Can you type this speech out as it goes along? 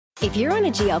If you're on a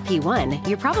GLP-1,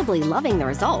 you're probably loving the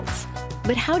results.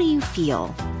 But how do you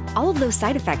feel? All of those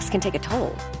side effects can take a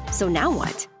toll. So now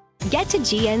what? Get to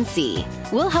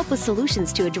GNC. We'll help with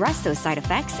solutions to address those side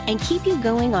effects and keep you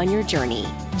going on your journey.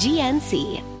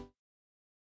 GNC.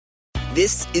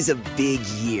 This is a big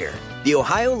year. The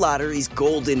Ohio Lottery's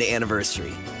golden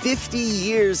anniversary. 50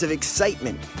 years of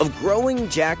excitement, of growing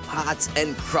jackpots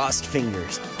and crossed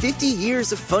fingers. 50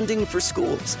 years of funding for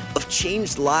schools, of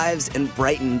changed lives and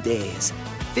brightened days.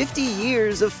 50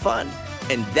 years of fun.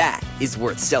 And that is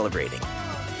worth celebrating.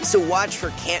 So watch for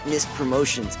can't-miss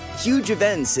promotions, huge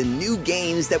events, and new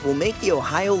games that will make the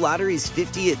Ohio Lottery's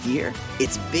 50th year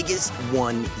its biggest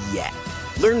one yet.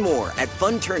 Learn more at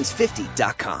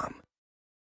funturns50.com.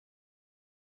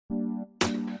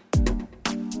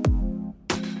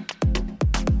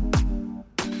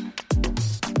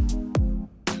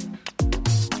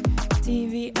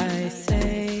 TV I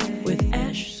Say with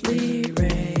Ashley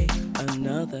Ray.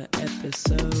 Another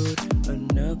episode of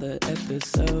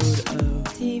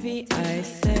TV I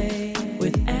Say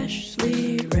with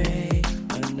Ashley Ray.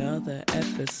 Another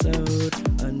episode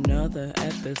of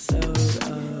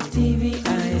TV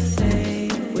I Say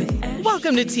with Ashley.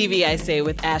 Welcome to TV I Say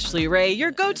with Ashley Ray,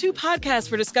 your go-to podcast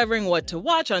for discovering what to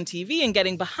watch on TV and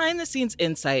getting behind-the-scenes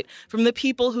insight from the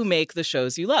people who make the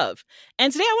shows you love.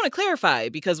 And today I want to clarify,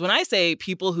 because when I say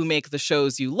people who make the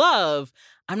shows you love,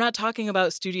 I'm not talking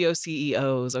about studio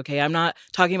CEOs, okay? I'm not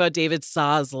talking about David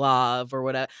Zaslav or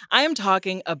whatever. I am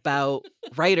talking about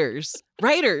writers.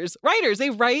 Writers.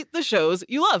 They write the shows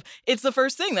you love. It's the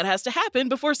first thing that has to happen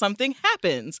before something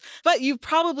happens. But you've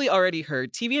probably already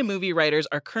heard TV and movie writers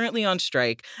are currently on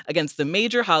strike against the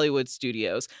major Hollywood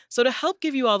studios. So to help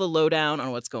give you all the lowdown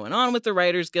on what's going on with the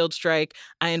Writers Guild strike,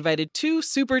 I invited two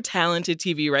super talented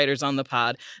TV writers on the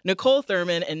pod, Niccole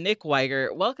Thurman and Nick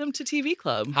Wiger. Welcome to TV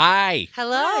Club. Hi.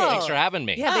 Hello. Thanks for having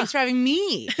me. Yeah, thanks for having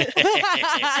me.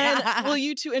 And will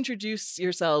you two introduce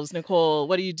yourselves? Niccole,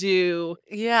 what do you do?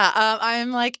 Yeah, I'm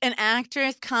like an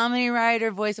actress, comedy writer,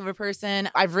 voiceover person.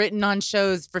 I've written on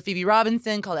shows for Phoebe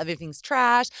Robinson called Everything's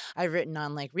Trash. I've written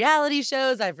on like reality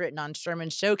shows. I've written on Thurman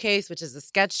Showcase, which is a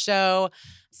sketch show.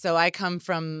 So I come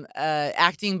from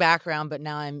acting background, but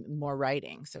now I'm more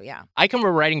writing. So yeah. I come from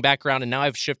a writing background, and now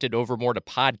I've shifted over more to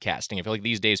podcasting. I feel like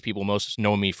these days people most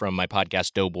know me from my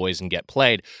podcast Doughboys and Get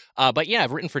Played. But yeah,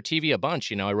 I've written for TV a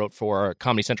bunch. You know, I wrote for a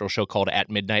Comedy Central show called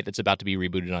At Midnight that's about to be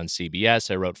rebooted on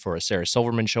CBS. I wrote for a Sarah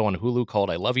Silverman show on Hulu called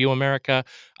I Love You, America.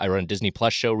 I wrote a Disney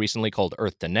Plus show recently called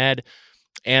Earth to Ned.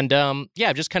 And yeah,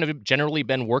 I've just kind of generally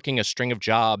been working a string of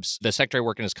jobs. The sector I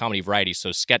work in is comedy variety,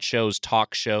 so sketch shows,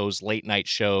 talk shows, late night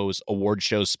shows, award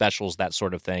shows, specials, that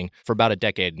sort of thing, for about a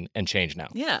decade and change now.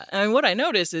 Yeah, I mean, what I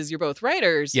notice is you're both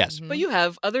writers. Yes. But you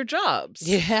have other jobs.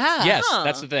 Yeah. Yes,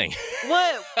 that's the thing.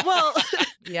 What? Well,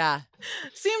 Yeah.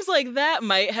 seems like that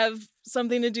might have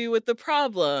something to do with the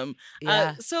problem.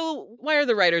 Yeah. So why are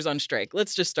the writers on strike?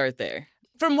 Let's just start there.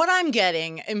 From what I'm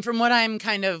getting and from what I'm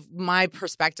kind of my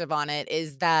perspective on it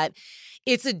is that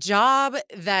it's a job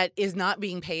that is not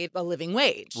being paid a living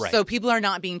wage. Right. So people are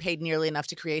not being paid nearly enough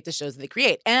to create the shows that they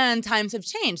create. And times have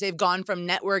changed. They've gone from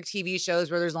network TV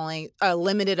shows where there's only a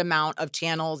limited amount of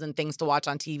channels and things to watch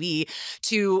on TV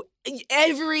to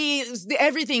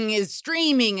everything is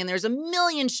streaming and there's a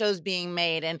million shows being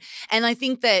made. And I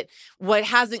think that what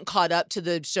hasn't caught up to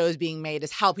the shows being made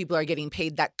is how people are getting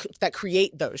paid that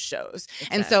create those shows.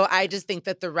 Exactly. And so I just think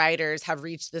that the writers have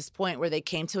reached this point where they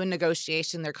came to a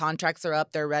negotiation, their contracts are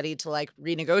up, they're ready to like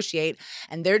renegotiate,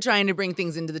 and they're trying to bring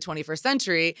things into the 21st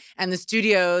century. And the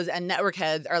studios and network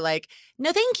heads are like,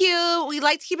 no, thank you. We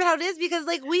like to keep it how it is because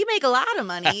like we make a lot of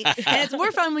money and it's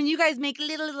more fun when you guys make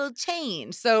little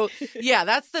change. So yeah,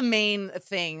 that's the main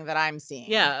thing that I'm seeing.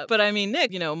 Yeah, but I mean,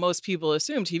 Nick, you know, most people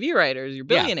assume TV writers, you're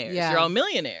billionaires, Yeah. you're all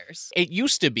millionaires. It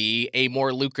used to be a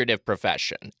more lucrative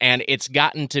profession, and it's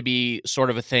gotten to be sort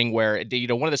of a thing where, you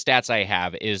know, one of the stats I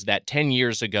have is that 10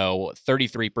 years ago,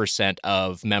 33%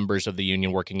 of members of the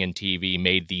union working in TV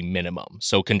made the minimum.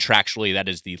 So contractually, that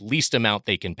is the least amount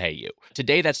they can pay you.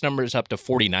 Today, that number is up to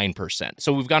 49%.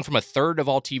 So we've gone from a third of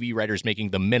all TV writers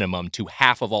making the minimum to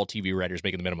half of all TV writers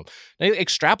making the minimum. Now,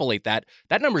 extrapolate that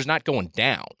number's not going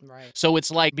down. Right. So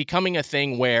it's like becoming a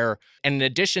thing where, and in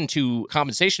addition to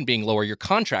compensation being lower, your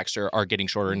contracts are getting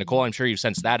shorter. And Niccole, I'm sure you've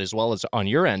sensed that as well as on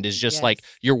your end, is just Yes. like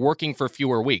you're working for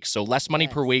fewer weeks. So less money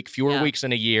per Yes. week, fewer Yeah. weeks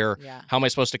in a year. Yeah. How am I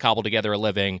supposed to cobble together a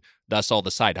living? Thus all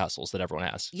the side hustles that everyone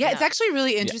has. Yeah, it's actually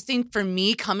really interesting for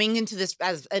me coming into this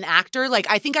as an actor. Like,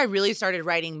 I think I really started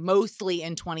writing mostly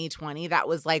in 2020. That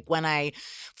was like when I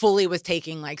fully was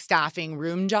taking like staffing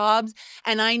room jobs.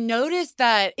 And I noticed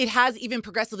that it has even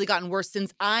progressively gotten worse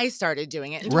since I started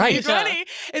doing it in 2020.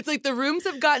 It's like the rooms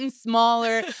have gotten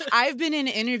smaller. I've been in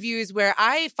interviews where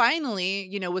I finally,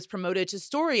 was promoted to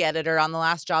story editor on the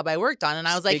last job I worked on. And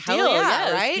I was like, hell yeah,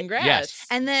 yes, right? Congrats. Yes.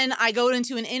 And then I go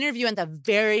into an interview, and at the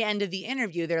very end of the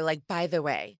interview, they're like, by the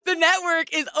way, the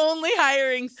network is only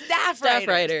hiring staff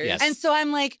writers. Yes. And so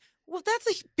I'm like, well,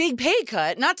 that's a big pay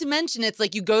cut. Not to mention, it's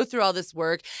like you go through all this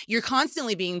work. You're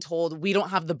constantly being told, we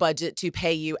don't have the budget to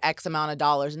pay you X amount of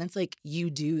dollars. And it's like, you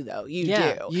do, though. You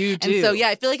do. You do. And so,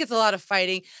 I feel like it's a lot of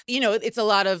fighting. It's a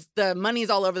lot of the money's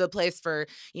all over the place for,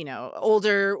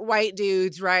 older white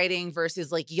dudes writing versus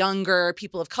like younger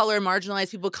people of color,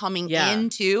 marginalized people coming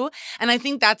into. And I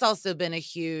think that's also been a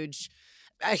huge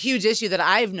issue that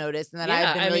I've noticed and that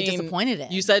I've been really disappointed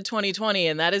in. You said 2020,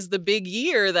 and that is the big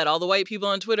year that all the white people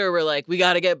on Twitter were like, we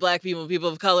got to get black people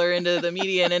of color into the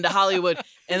media and into Hollywood.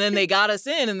 And then they got us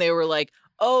in and they were like,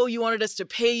 oh, you wanted us to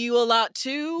pay you a lot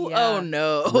too? Yeah. Oh,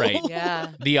 no. Right.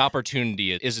 Yeah. The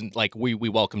opportunity isn't like we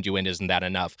welcomed you in, isn't that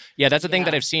enough? Yeah, that's the thing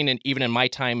that I've seen, even in my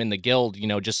time in the Guild,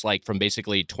 just like from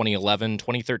basically 2011,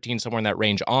 2013, somewhere in that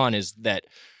range on, is that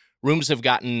rooms have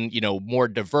gotten, more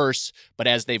diverse, but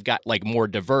as they've got like more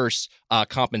diverse,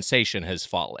 compensation has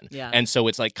fallen. Yeah. And so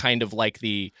it's like kind of like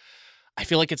I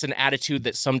feel like it's an attitude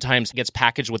that sometimes gets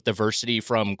packaged with diversity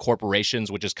from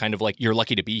corporations, which is kind of like you're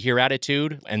lucky to be here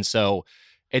attitude. And so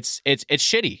it's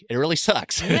shitty. It really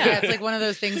sucks. Yeah, it's like one of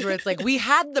those things where it's like, we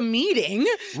had the meeting.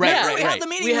 Right. We had the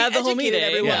meeting. We had the whole meeting.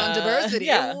 Everyone on diversity.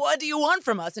 Yeah. What do you want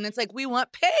from us? And it's like, we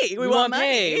want pay. We want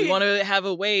pay. We want to have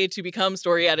a way to become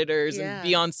story editors and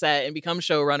be on set and become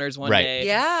showrunners one day.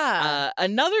 Yeah.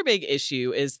 Another big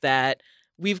issue is that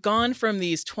we've gone from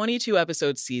these 22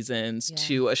 episode seasons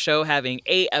to a show having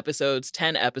 8 episodes,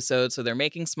 10 episodes, so they're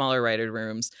making smaller writer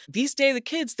rooms. These days, the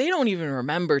kids, they don't even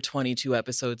remember 22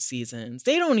 episode seasons.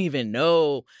 They don't even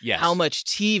know how much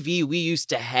TV we used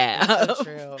to have. That's so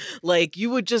true. Like,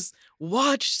 you would just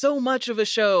watch so much of a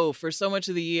show for so much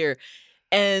of the year.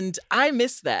 And I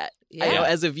miss that. Yeah. I know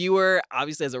as a viewer,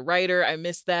 obviously as a writer, I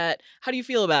miss that. How do you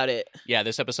feel about it? Yeah,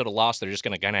 this episode of Lost, they're just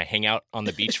going to kind of hang out on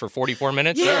the beach for 44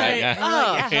 minutes. Yeah, All right, right.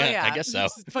 Oh, yeah. I guess so.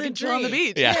 Just fucking chill on the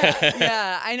beach. Yeah.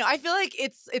 Yeah, I know. I feel like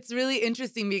it's really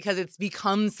interesting because it's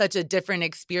become such a different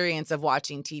experience of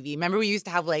watching TV. Remember, we used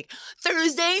to have like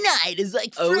Thursday night is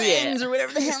like Friends or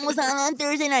whatever the hell was on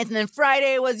Thursday nights, and then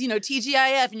Friday was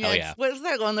TGIF, and you're like, what is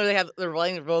that one where they have the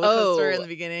roller coaster in the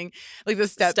beginning, like the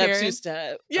step to parents?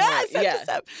 step. Yeah, step to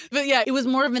step. But yeah, it was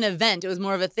more of an event. It was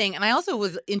more of a thing. And I also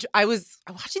was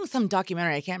watching some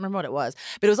documentary. I can't remember what it was,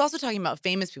 but it was also talking about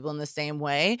famous people in the same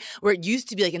way, where it used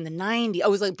to be like in the 90s. Oh,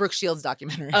 it was like Brooke Shields'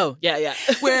 documentary. Oh, yeah.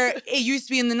 Where it used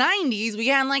to be in the 90s, we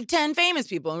had like 10 famous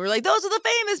people. And we were like, those are the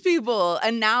famous people.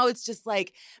 And now it's just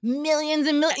like millions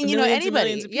and millions, anybody. And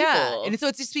millions of people. Yeah. And so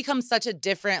it's just become such a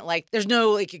different, like, there's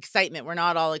no like excitement. We're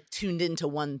not all like tuned into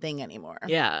one thing anymore.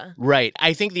 Yeah. Right.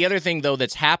 I think the other thing, though,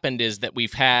 that's happened is that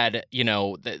we've had,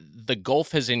 the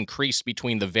gulf has increased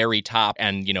between the very top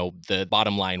and, the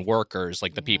bottom line workers,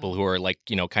 like the people who are like,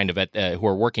 kind of who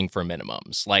are working for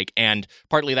minimums. Like, and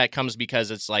partly that comes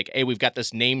because it's like, hey, we've got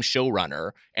this name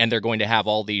showrunner and they're going to have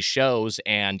all these shows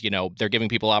and, they're giving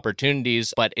people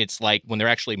opportunities. But it's like when they're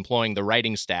actually employing the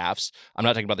writing staffs, I'm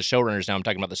not talking about the showrunners now, I'm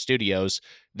talking about the studios,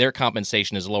 their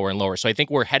compensation is lower and lower. So I think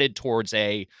we're headed towards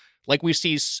like we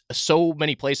see so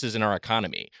many places in our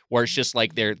economy where it's just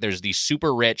like there's these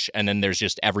super rich and then there's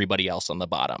just everybody else on the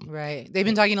bottom. Right. They've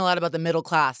been talking a lot about the middle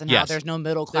class and how there's no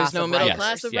middle class. There's no middle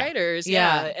class of writers.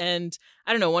 Yeah. And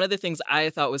I don't know, one of the things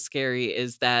I thought was scary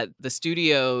is that the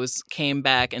studios came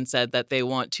back and said that they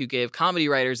want to give comedy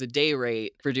writers a day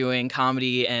rate for doing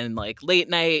comedy and like late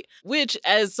night, which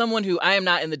as someone who I am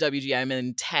not in the WG, I'm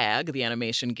in TAG, the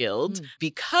Animation Guild,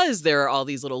 because there are all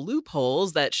these little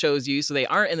loopholes that shows you so they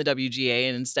aren't in the WGA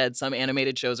and instead some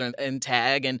animated shows are in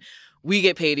TAG and we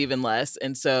get paid even less.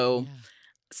 And so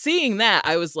seeing that,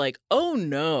 I was like, oh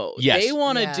no, they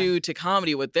want to do to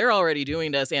comedy what they're already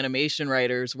doing to us animation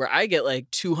writers, where I get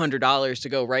like $200 to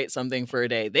go write something for a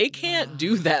day. They can't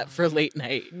do that for late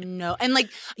night. No. And like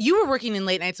you were working in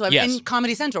late night, so I'm in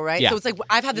Comedy Central, right? Yeah. So it's like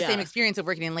I've had the same experience of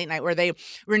working in late night where they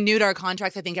renewed our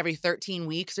contracts, I think, every 13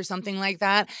 weeks or something like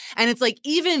that. And it's like,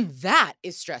 even that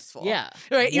is stressful. Yeah.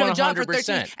 Right? You have a job for 100%.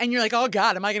 13 and you're like, oh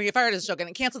God, am I going to get fired? Is the show going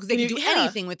to cancel? Because they can do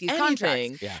anything with these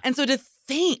contracts. Yeah. And so to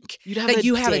think You'd have that a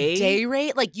you have day? a day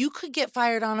rate. Like, you could get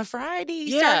fired on a Friday,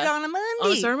 Yeah. started on a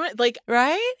Monday. Like,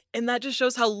 right? and that just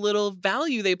shows how little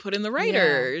value they put in the Yeah.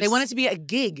 writers. They want it to be a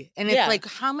gig. And it's Yeah. like,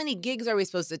 how many gigs are we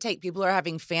supposed to take? People are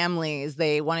having families.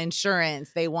 They want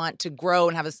insurance. They want to grow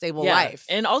and have a stable life.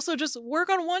 And also just work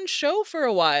on one show for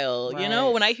a while. You know,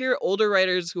 Right. when I hear older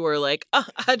writers who are like, oh,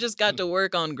 I just got to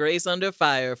work on Grace Under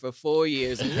Fire for 4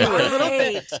 years. And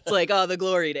Right. it's like, oh, the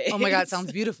glory days. Oh my God,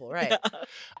 sounds beautiful, right?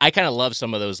 I kind of love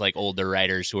some of those like older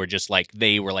writers who are just like,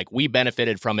 they were like, we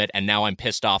benefited from it and now I'm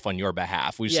pissed off on your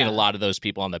behalf. We've seen a lot of those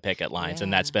people on the picket lines,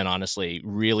 and that's been honestly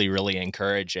really, really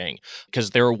encouraging because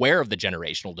they're aware of the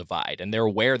generational divide and they're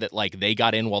aware that like they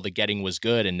got in while the getting was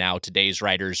good, and now today's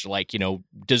writers like, you know,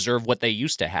 deserve what they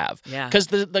used to have. Yeah. Because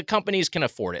the companies can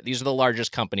afford it. These are the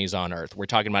largest companies on earth. We're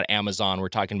talking about Amazon, we're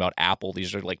talking about Apple.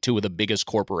 These are like two of the biggest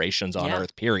corporations on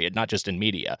earth, period, not just in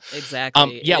media.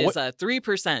 Exactly. Yeah, It's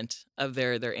 3% of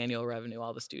their annual revenue,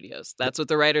 all the studios. That's what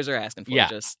the writers are asking for,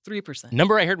 just 3%.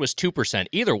 Number I heard was 2%.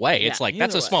 Either way, it's like,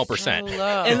 that's a small percent. So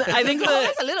low. And I think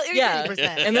that's a little irritating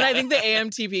percent. And then I think the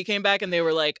AMTP came back and they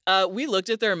were like, we looked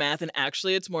at their math and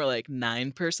actually it's more like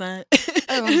 9%.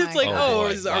 It's like, boy. are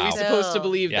we Wow. supposed to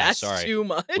believe Yeah, that's sorry. too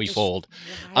much? We fold.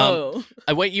 Oh.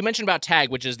 Wait, you mentioned about TAG,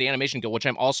 which is the animation guild, which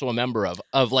I'm also a member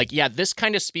of like, yeah, this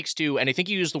kind of speaks to, and I think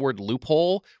you used the word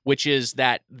loophole, which is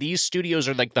that these studios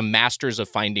are like the masters of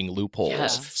finding loopholes.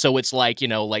 Yes. So it's like, you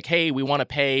know, like, hey, we want to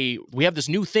pay, we have this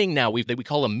new thing now that we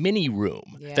call a mini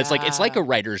room. That's like, it's like a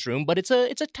writer's room, but it's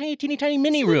a tiny, teeny, tiny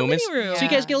mini room. Mini room. So you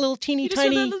guys get a little teeny, You just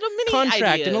have tiny the little mini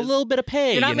contract and a ideas. little bit of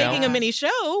pay. You're not you know? making a mini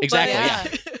show.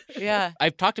 Exactly, But Yeah.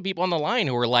 I've talked to people on the line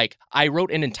who are like, I wrote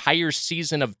an entire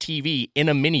season of TV in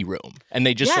a mini room, and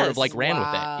they just sort of Yes. like ran with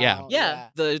it. Yeah. Yeah,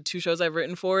 the 2 shows I've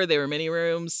written for, they were mini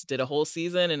rooms, did a whole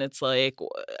season, and it's like,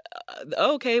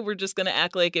 okay, we're just going to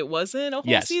act like it wasn't a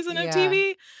whole season of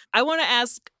TV. I want to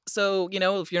ask, so, you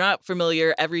know, if you're not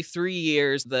familiar, every 3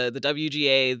 years, the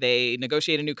WGA, they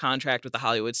negotiate a new contract with the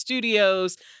Hollywood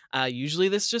studios. Usually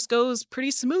this just goes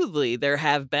pretty smoothly. There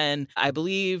have been, I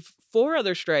believe, 4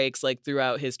 other strikes like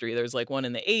throughout history. There's like one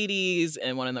in the 80s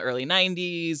and one in the early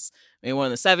 90s, maybe one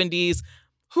in the 70s.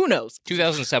 Who knows?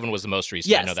 2007 was the most recent.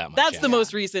 Yes, I know that much. that's the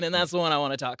most recent, and that's the one I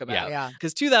want to talk about. Yeah.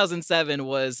 Because 2007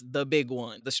 was the big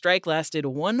one. The strike lasted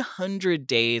 100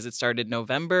 days. It started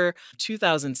November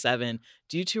 2007.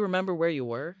 Do you two remember where you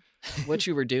were? What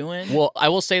you were doing? Well, I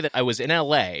will say that I was in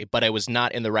LA, but I was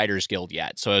not in the Writers Guild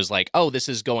yet. So I was like, oh, this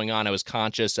is going on. I was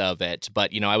conscious of it.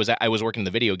 But, you know, I was working in the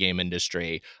video game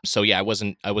industry. So yeah, I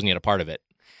wasn't yet a part of it.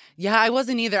 Yeah, I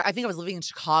wasn't either. I think I was living in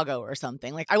Chicago or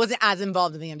something. Like, I wasn't as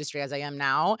involved in the industry as I am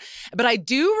now. But I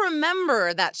do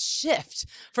remember that shift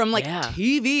from like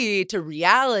TV to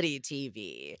reality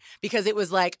TV, because it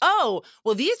was like, oh,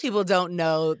 well, these people don't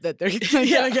know that they're going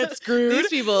to get screwed. These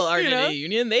people aren't in a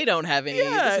union. They don't have any.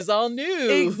 This is all new.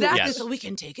 Exactly. Yes. So we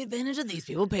can take advantage of these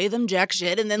people, pay them jack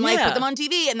shit, and then like put them on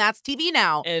TV, and that's TV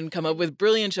now. And come up with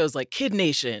brilliant shows like Kid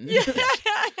Nation.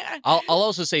 I'll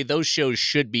also say those shows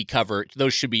should be covered.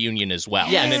 Those should be union as well.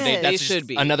 Yes, and then they that's should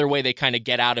be. Another way they kind of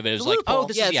get out of it is like, oh,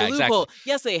 this is it's a exactly. loophole.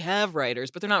 Yes, they have writers,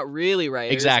 but they're not really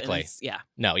writers. Exactly. Yeah.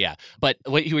 No, yeah. But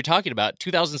what you were talking about,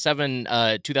 2007,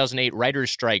 2008 writer's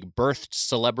strike birthed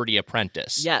Celebrity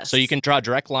Apprentice. Yes. So you can draw a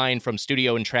direct line from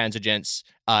studio intransigence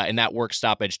in that work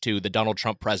stoppage to the Donald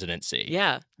Trump presidency.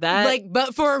 Yeah. That Like,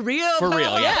 but for real. For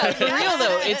real, Yeah, for real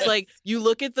though. It's like you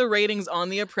look at the ratings on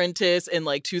The Apprentice in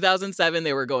like 2007,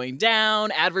 they were going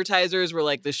down. Advertisers were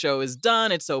like, the show is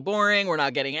done. It's so boring. We're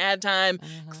not getting ad time.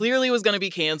 Clearly was going to be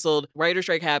canceled. Writer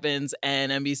strike happens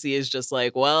and NBC is just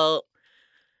like, well,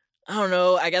 I don't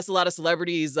know. I guess a lot of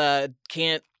celebrities aren't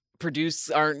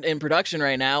in production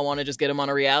right now. Want to just get them on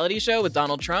a reality show with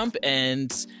Donald Trump,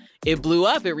 and it blew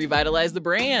up. It revitalized the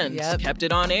brand. Yep. Kept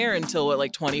it on air until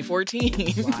like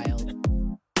 2014. Wild.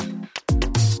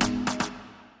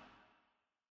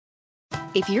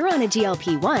 If you're on a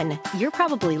GLP-1, you're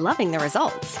probably loving the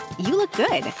results. You look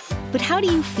good. But how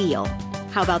do you feel?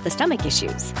 How about the stomach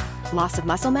issues? Loss of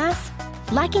muscle mass?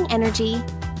 Lacking energy?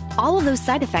 All of those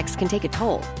side effects can take a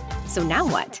toll. So now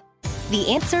what?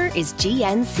 The answer is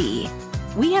GNC.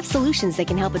 We have solutions that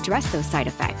can help address those side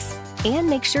effects and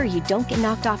make sure you don't get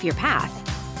knocked off your path.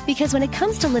 Because when it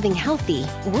comes to living healthy,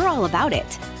 we're all about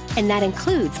it. And that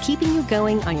includes keeping you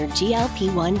going on your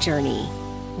GLP-1 journey.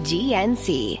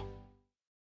 GNC.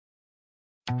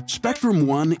 Spectrum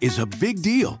One is a big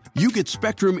deal. You get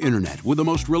Spectrum Internet with the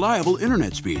most reliable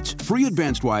internet speeds, free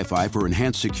advanced Wi-Fi for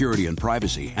enhanced security and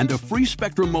privacy, and a free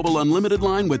Spectrum Mobile Unlimited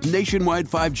line with nationwide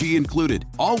 5G included,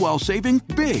 all while saving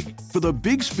big. For the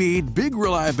big speed, big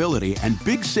reliability, and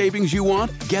big savings you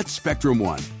want, get Spectrum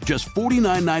One. Just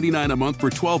 $49.99 a month for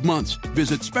 12 months.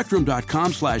 Visit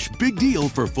spectrum.com/big deal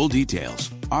for full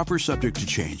details. Offer subject to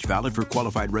change. Valid for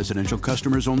qualified residential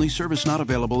customers only. Service not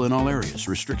available in all areas.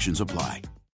 Restrictions apply.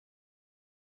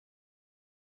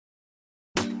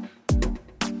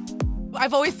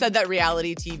 I've always said that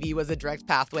reality TV was a direct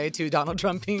pathway to Donald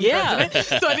Trump being president.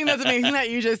 So I think that's amazing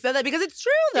that you just said that because it's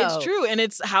true, though. It's true. And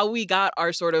it's how we got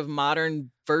our sort of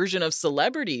modern version of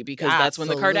celebrity because that's when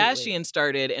the Kardashians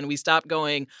started and we stopped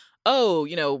going, oh,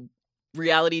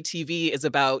 reality TV is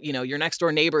about, your next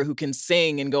door neighbor who can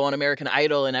sing and go on American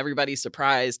Idol and everybody's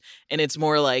surprised. And it's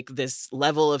more like this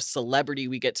level of celebrity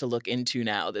we get to look into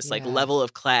now, this like level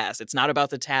of class. It's not about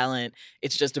the talent.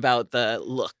 It's just about the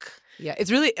look. Yeah,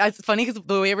 it's funny because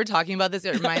the way we're talking about this,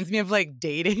 it reminds me of like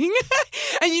dating.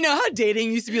 And you know how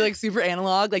dating used to be like super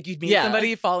analog? Like you'd meet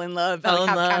somebody, fall in love, have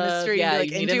chemistry, yeah, and be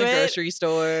like you'd into meet in the it. grocery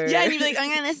store. Yeah, and you'd be like, I'm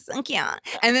gonna sunk you.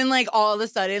 And then like all of a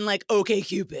sudden, like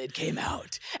OkCupid came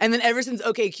out. And then ever since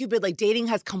OkCupid, like dating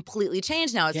has completely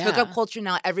changed now. It's hookup culture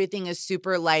now. Everything is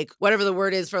super like, whatever the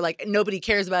word is for like, nobody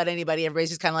cares about anybody. Everybody's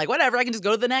just kind of like, whatever, I can just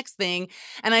go to the next thing.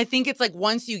 And I think it's like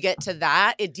once you get to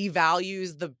that, it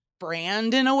devalues the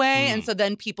brand in a way. And so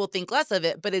then people think less of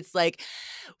it. But it's like,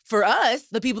 for us,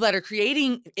 the people that are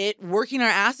creating it, working our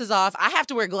asses off, I have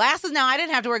to wear glasses now. I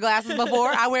didn't have to wear glasses before.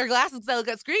 I wear glasses because I look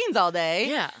at screens all day.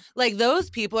 Yeah. Like those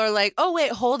people are like, oh,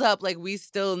 wait, hold up. Like we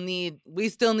still need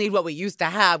what we used to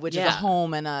have, which is a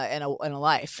home and a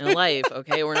life. And a life,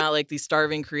 okay? We're not like these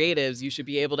starving creatives. You should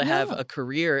be able to have a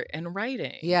career in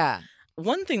writing. Yeah.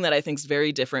 One thing that I think is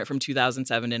very different from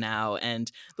 2007 to now,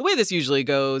 and the way this usually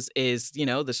goes is,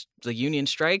 the union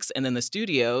strikes and then the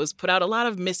studios put out a lot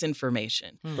of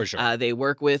misinformation. For sure. They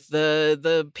work with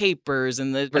the papers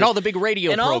and all the big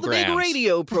radio programs. all the big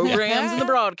radio programs and the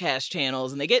broadcast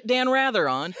channels, and they get Dan Rather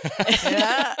on.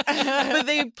 But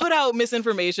they put out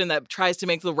misinformation that tries to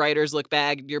make the writers look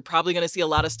bad. You're probably going to see a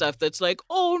lot of stuff that's like,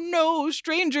 oh no,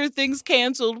 Stranger Things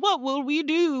canceled. What will we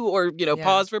do? Or,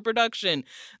 pause for production.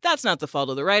 That's not the fault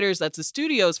of the writers. That's the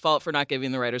studio's fault for not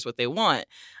giving the writers what they want.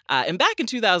 And back in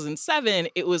 2007,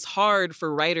 it was hard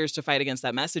for writers to fight against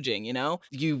that messaging, I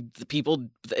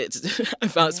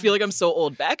feel like I'm so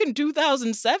old. Back in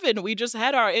 2007, we just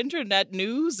had our internet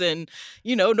news and,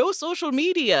 no social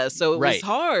media. So it was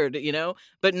hard,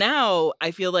 But now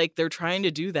I feel like they're trying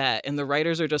to do that. And the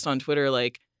writers are just on Twitter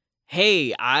like,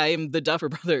 hey, I'm the Duffer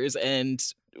Brothers and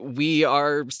we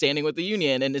are standing with the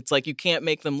union. And it's like, you can't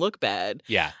make them look bad.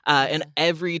 Yeah. And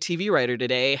every TV writer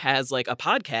today has like a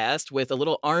podcast with a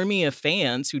little army of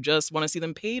fans who just want to see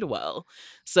them paid well.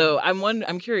 So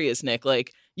I'm curious, Nick,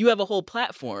 like you have a whole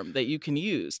platform that you can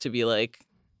use to be like,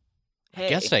 hey. I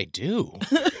guess I do.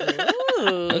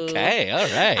 Okay, all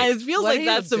right. It feels like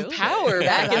that's some power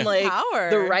back in like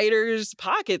the writer's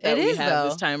pocket that we have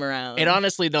this time around. And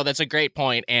honestly, no, that's a great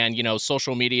point. And,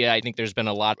 social media, I think there's been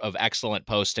a lot of excellent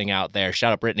posting out there.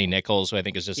 Shout out Brittany Nichols, who I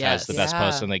think has the best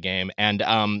post in the game. And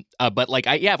but like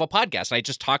I have a podcast and I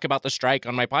just talk about the strike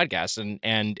on my podcast.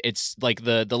 And it's like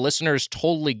the listeners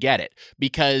totally get it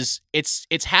because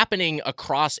it's happening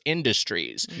across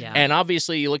industries. Yeah. And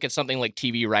obviously you look at something like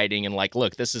TV writing and like,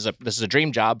 look, this is a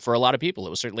dream job for a lot of people. It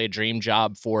was certainly a dream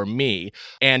job for me,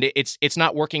 and it's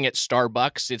not working at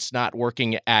Starbucks. It's not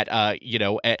working at at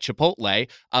Chipotle.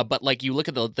 But like you look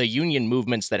at the union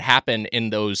movements that happen in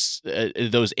those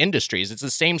industries, it's the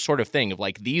same sort of thing. Of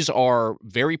like these are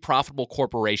very profitable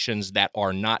corporations that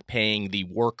are not paying the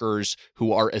workers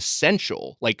who are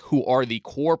essential, like who are the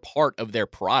core part of their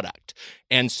product,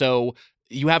 and so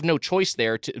you have no choice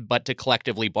there but to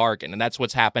collectively bargain. And that's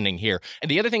what's happening here.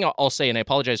 And the other thing I'll say, and I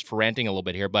apologize for ranting a little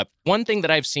bit here, but one thing that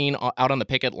I've seen out on the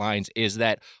picket lines is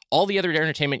that all the other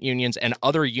entertainment unions and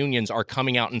other unions are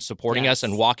coming out and supporting us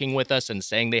and walking with us and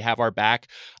saying they have our back.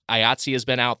 IATSE has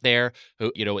been out there,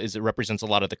 who represents a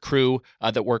lot of the crew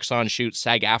that works on shoots.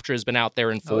 SAG-AFTRA has been out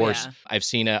there in force. I've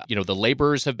seen the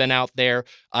laborers have been out there,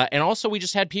 and also we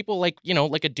just had people like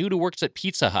a dude who works at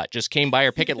Pizza Hut just came by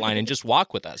our picket line and just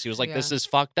walked with us. He was like, "This is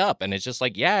fucked up," and it's just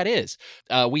like, yeah, it is.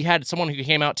 We had someone who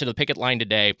came out to the picket line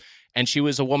today. And she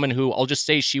was a woman who, I'll just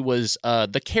say she was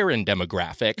the Karen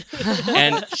demographic.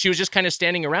 And she was just kind of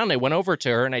standing around. I went over to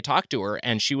her and I talked to her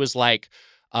and she was like,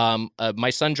 My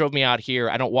son drove me out here.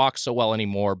 I don't walk so well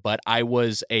anymore, but I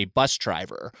was a bus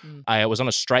driver. I was on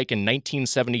a strike in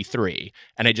 1973,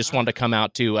 and I just wanted to come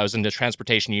out I was in the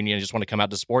transportation union. I just want to come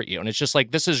out to support you. And it's just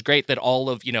like, this is great that all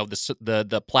of,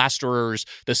 the plasterers,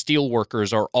 the steel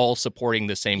workers are all supporting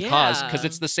the same cause, because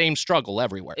it's the same struggle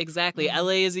everywhere. Exactly.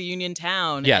 LA is a union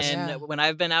town. Yes. And when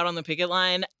I've been out on the picket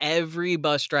line, every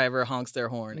bus driver honks their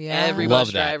horn. Yeah. Every Love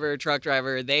bus that. driver, truck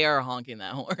driver, they are honking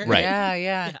that horn. Right.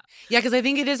 Yeah, because I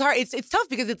think it is hard. It's tough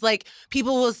because it's like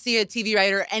people will see a TV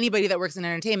writer, anybody that works in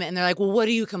entertainment, and they're like, well, what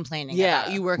are you complaining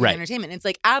about? You work in entertainment. And it's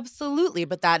like, absolutely,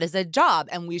 but that is a job,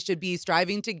 and we should be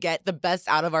striving to get the best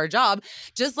out of our job.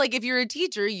 Just like if you're a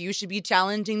teacher, you should be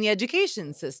challenging the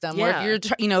education system. Or if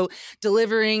you're,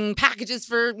 delivering packages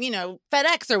for,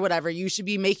 FedEx or whatever, you should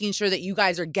be making sure that you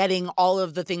guys are getting all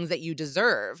of the things that you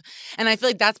deserve. And I feel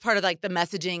like that's part of like the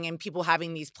messaging and people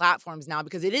having these platforms now,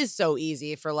 because it is so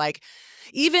easy for like,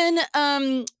 even,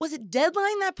 was it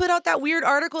Deadline that put out that weird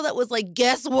article that was like,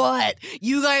 guess what?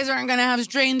 You guys aren't going to have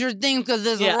Stranger Things because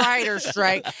there's a writer's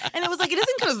strike. And it was like, it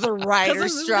isn't because the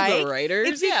writer's strike. The writers,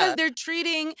 it's because they're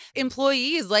treating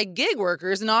employees like gig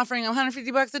workers and offering them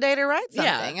 $150 a day to write something.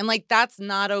 Yeah. And like, that's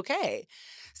not okay.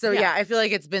 So I feel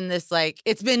like it's been this like,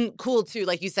 it's been cool too,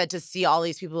 like you said, to see all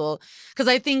these people, because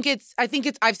I think it's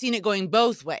I've seen it going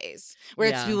both ways, where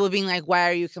it's people being like, why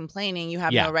are you complaining? You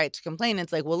have no right to complain.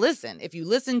 It's like, well, listen, if you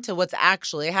listen to what's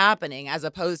actually happening, as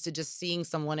opposed to just seeing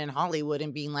someone in Hollywood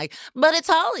and being like, but it's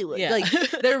Hollywood. Yeah. Like,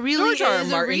 there really George R. R.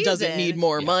 is Martin a reason. doesn't need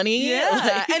more money.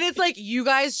 Yeah. And it's like, you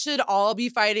guys should all be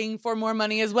fighting for more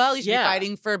money as well. You should be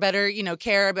fighting for better,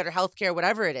 care, better health care,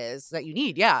 whatever it is that you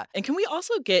need. Yeah. And can we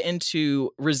also get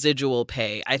into residual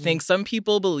pay? I think some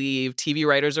people believe TV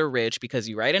writers are rich because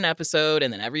you write an episode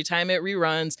and then every time it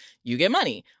reruns, you get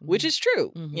money, which is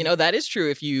true. That is true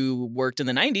if you worked in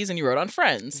the 90s and you wrote on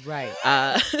Friends. Right.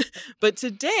 But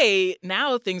today,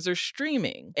 now things are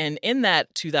streaming. And in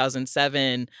that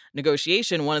 2007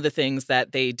 negotiation, one of the things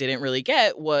that they didn't really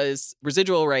get was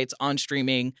residual rights on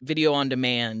streaming, video on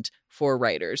demand for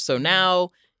writers. So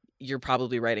now you're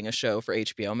probably writing a show for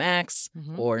HBO Max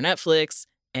or Netflix,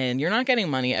 and you're not getting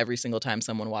money every single time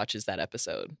someone watches that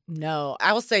episode. No,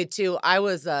 I will say, too, I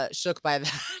was shook by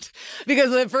that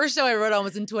because the first show I wrote on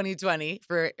was in 2020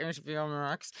 for HBO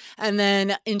Max. And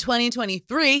then in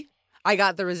 2023, I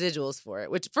got the residuals for it,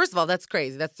 which, first of all, that's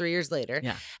crazy. That's 3 years later.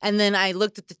 Yeah. And then I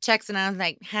looked at the checks and I was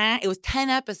like, It was 10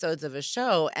 episodes of a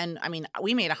show. And I mean,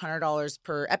 we made $100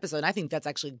 per episode. And I think that's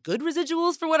actually good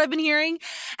residuals for what I've been hearing.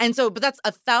 And so, but that's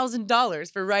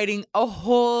 $1,000 for writing a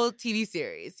whole TV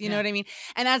series. You know what I mean?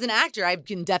 And as an actor, I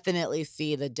can definitely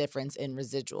see the difference in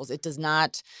residuals. It does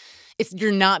not...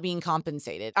 you're not being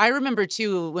compensated. I remember,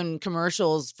 too, when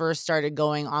commercials first started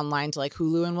going online to like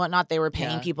Hulu and whatnot, they were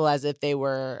paying people as if they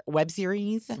were web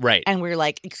series. Right. And we're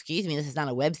like, excuse me, this is not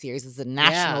a web series. This is a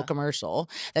national commercial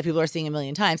that people are seeing a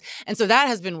million times. And so that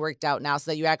has been worked out now so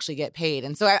that you actually get paid.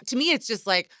 And so to me, it's just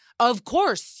like, of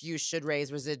course you should raise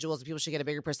residuals and people should get a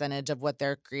bigger percentage of what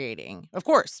they're creating. Of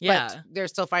course. Yeah. But they're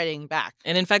still fighting back.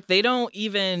 And in fact, they don't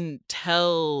even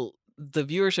tell the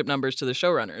viewership numbers to the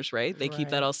showrunners, right? They keep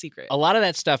that all secret. A lot of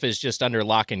that stuff is just under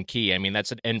lock and key. I mean,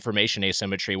 that's an information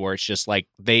asymmetry where it's just like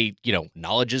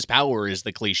knowledge is power is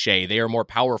the cliche. They are more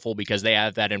powerful because they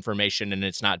have that information and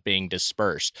it's not being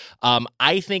dispersed.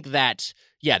 I think that...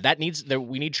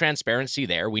 we need transparency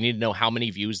there. We need to know how many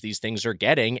views these things are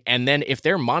getting. And then if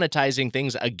they're monetizing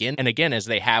things again and again, as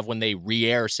they have when they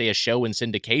re-air, say, a show in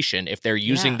syndication, if they're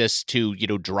using this to,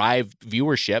 drive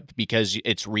viewership because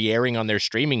it's re-airing on their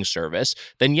streaming service,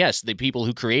 then yes, the people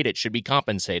who create it should be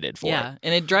compensated for it. Yeah,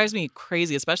 and it drives me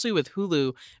crazy, especially with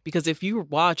Hulu, because if you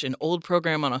watch an old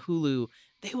program on a Hulu,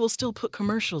 they will still put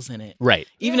commercials in it. Right.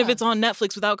 Even if it's on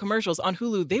Netflix without commercials, on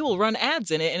Hulu, they will run ads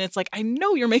in it. And it's like, I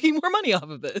know you're making more money off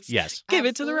of this. Yes. Give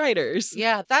it to the writers.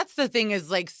 Yeah, that's the thing,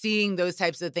 is like seeing those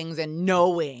types of things and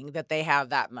knowing that they have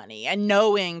that money and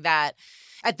knowing that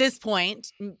at this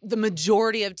point, the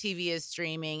majority of TV is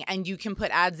streaming and you can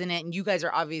put ads in it and you guys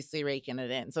are obviously raking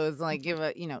it in. So it's like,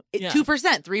 2%,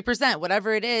 3%,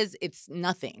 whatever it is, it's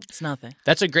nothing. It's nothing.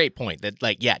 That's a great point. That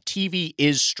TV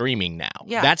is streaming now.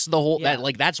 Yeah. That's the whole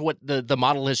that's what the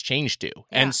model has changed to.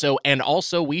 Yeah. And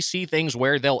also we see things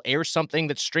where they'll air something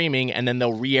that's streaming and then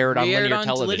they'll re-air it on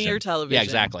linear television. Yeah,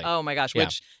 exactly. Oh my gosh,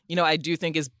 which I do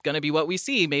think is going to be what we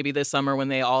see maybe this summer when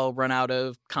they all run out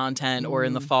of content or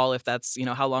in the fall, if that's,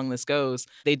 how long this goes.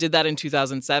 They did that in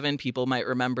 2007. People might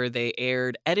remember they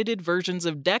aired edited versions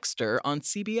of Dexter on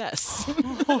CBS.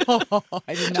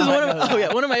 I did not know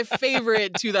that. One of my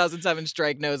favorite 2007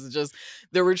 strike notes is just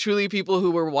there were truly people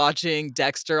who were watching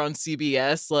Dexter on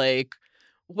CBS like,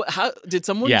 How did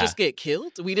someone just get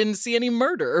killed? We didn't see any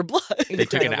murder or blood. They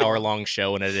took an hour-long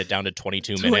show and edited it down to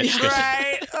 22 minutes.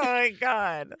 Right? Oh, my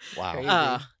God.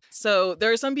 Wow. So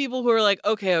there are some people who are like,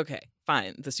 okay,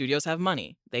 fine. The studios have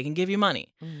money. They can give you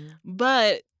money.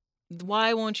 But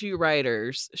why won't you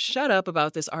writers shut up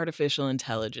about this artificial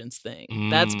intelligence thing?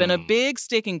 That's been a big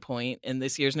sticking point in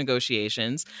this year's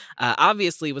negotiations.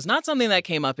 Obviously, was not something that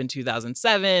came up in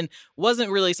 2007, wasn't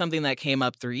really something that came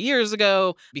up 3 years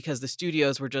ago because the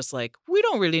studios were just like, we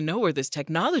don't really know where this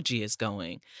technology is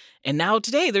going. And now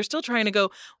today, they're still trying to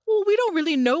go, well, we don't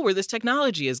really know where this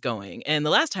technology is going. And the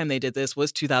last time they did this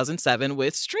was 2007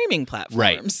 with streaming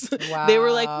platforms. Right. Wow. They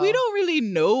were like, we don't really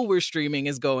know where streaming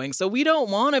is going, so we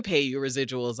don't want to pay you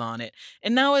residuals on it.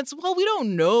 And now it's, well, we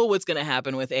don't know what's going to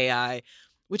happen with AI,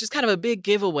 which is kind of a big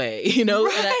giveaway, you know?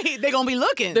 Right. They're going to be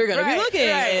looking. They're going to be looking.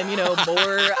 Right. And, you know,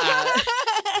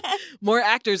 more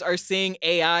actors are seeing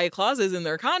AI clauses in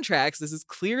their contracts. This is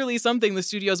clearly something the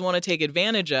studios want to take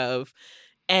advantage of.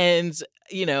 And,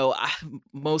 you know,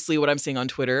 mostly what I'm seeing on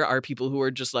Twitter are people who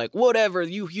are just like, whatever,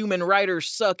 you human writers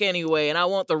suck anyway, and I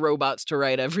want the robots to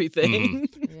write everything.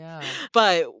 Yeah.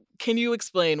 But can you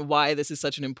explain why this is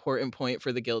such an important point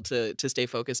for the Guild to stay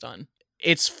focused on?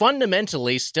 It's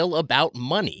fundamentally still about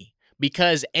money.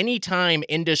 Because anytime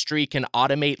industry can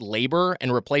automate labor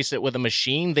and replace it with a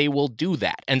machine, they will do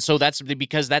that. And so that's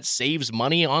because that saves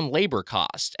money on labor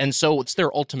cost. And so it's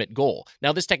their ultimate goal.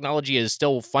 Now, this technology is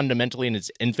still fundamentally in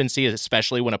its infancy,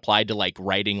 especially when applied to like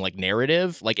writing like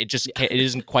narrative. Like it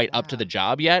isn't quite up to the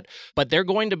job yet, but they're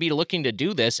going to be looking to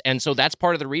do this. And so that's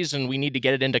part of the reason we need to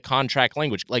get it into contract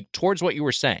language, like towards what you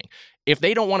were saying. If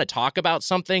they don't want to talk about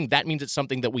something, that means it's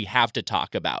something that we have to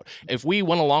talk about. If we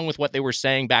went along with what they were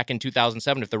saying back in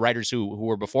 2007, if the writers who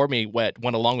were before me went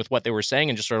along with what they were saying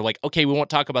and just sort of like, okay, we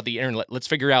won't talk about the internet, let's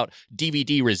figure out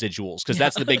DVD residuals, because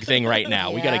that's the big thing right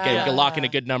now. We got to lock in a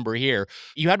good number here.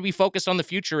 You have to be focused on the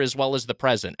future as well as the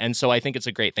present. And so I think it's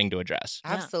a great thing to address.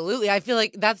 Absolutely. I feel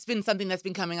like that's been something that's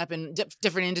been coming up in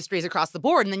different industries across the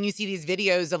board. And then you see these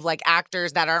videos of like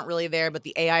actors that aren't really there, but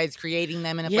the AI is creating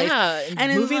them in a place.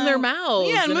 And moving their mouths.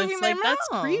 Yeah, and moving it's their like, mouths.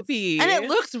 That's creepy. And it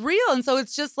looks real. And so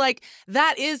it's just like,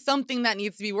 that is something that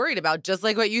needs to be worried about, just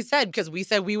like what you said, because we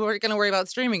said we weren't going to worry about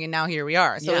streaming, and now here we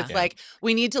are. So it's like,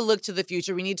 we need to look to the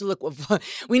future. We need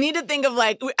to think of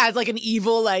like, as like an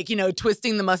evil, like, you know,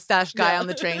 twisting the mustache guy on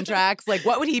the train tracks. Like,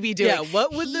 what would he be doing? Yeah,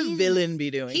 what would the villain be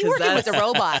doing? He's working with the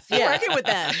robots. He's working with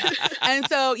them. And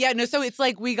so, so it's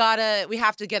like, we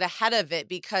have to get ahead of it,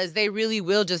 because they really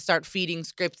will just start feeding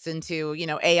scripts into, you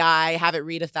know, AI, have it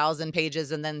read 1,000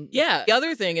 pages, and then the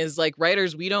other thing is, like,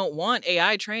 writers, we don't want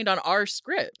AI trained on our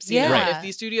scripts. You know? If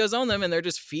these studios own them and they're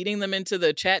just feeding them into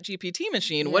the Chat GPT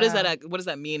machine, what does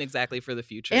that mean exactly for the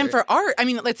future? And for art, I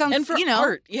mean, it sounds, and for you know,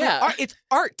 art, it's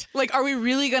art. Like, are we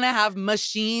really going to have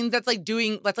machines that's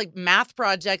like math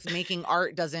projects making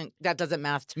art? That doesn't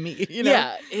math to me, you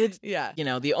know? You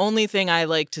know, the only thing I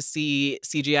like to see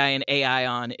CGI and AI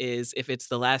on is if it's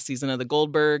the last season of the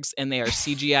Goldbergs and they are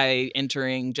CGI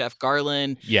entering Jeff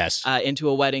Garland into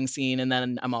a wedding scene, and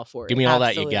then I'm all for it. Give me all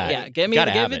that you got. Yeah, give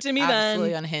it to me then.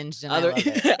 Absolutely unhinged, and I love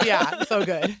it. Yeah, so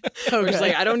good. So good. Just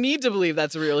like, I don't need to believe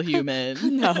that's a real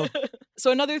human. No. So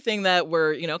another thing that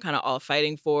we're, you know, kind of all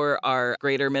fighting for are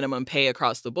greater minimum pay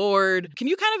across the board. Can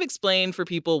you kind of explain for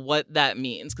people what that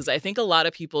means? Because I think a lot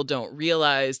of people don't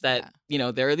realize that, you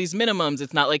know, there are these minimums.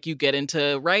 It's not like you get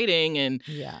into writing and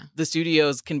the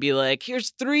studios can be like,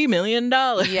 here's $3 million.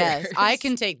 Yes, I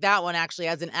can take that one actually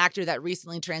as an actor that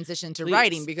recently transitioned to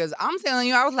writing, because I'm telling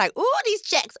you, I was like, these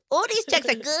checks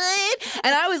are good.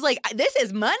 And I was like, this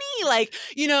is money. Like,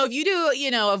 you know, if you do,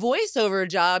 you know, a voiceover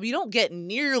job, you don't get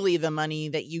nearly the money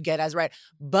that you get as writer.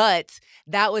 But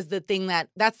that's the thing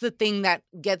that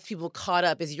gets people caught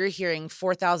up, is you're hearing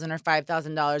 $4,000 or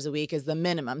 $5,000 a week is the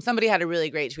minimum. Somebody had a really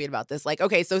great tweet about this. Like,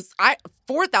 okay, so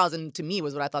 $4,000 to me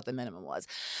was what I thought the minimum was.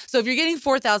 So if you're getting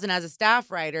 $4,000 as a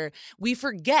staff writer, we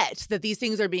forget that these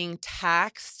things are being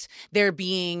taxed. They're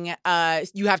being,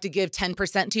 you have to give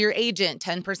 10% to your agent,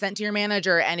 10% to your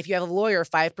manager, and if you have a lawyer,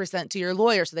 5% to your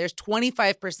lawyer. So there's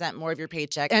 25% more of your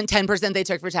paycheck, and 10% they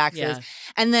took for taxes. Yeah.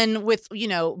 And then with, you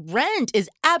know, rent is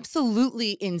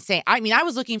absolutely insane. I mean, I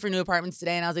was looking for new apartments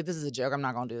today, and I was like, this is a joke. I'm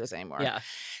not going to do this anymore. Yeah.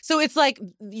 So it's like,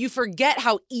 you forget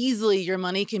how easily your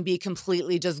money can be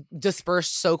completely just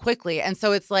dispersed so quickly. And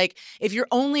so it's like, if you're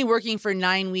only working for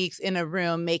 9 weeks in a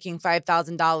room making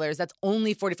 $5,000, that's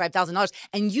only $45,000.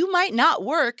 And you might not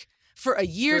work for a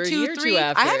year, For a two, year or three. two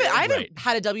after. I haven't Right.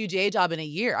 had a WGA job in a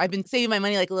year. I've been saving my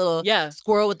money like a little Yeah.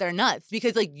 squirrel with their nuts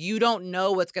because like you don't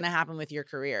know what's going to happen with your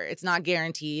career. It's not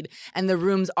guaranteed, and the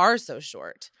rooms are so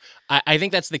short. I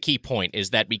think that's the key point is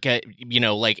that because,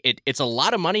 like it's a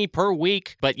lot of money per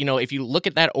week. But, if you look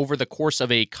at that over the course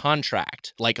of a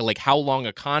contract, like how long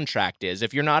a contract is,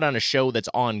 if you're not on a show that's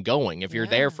ongoing, if you're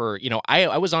there for,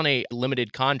 I was on a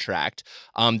limited contract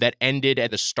that ended at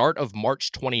the start of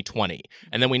March 2020.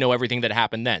 And then we know everything that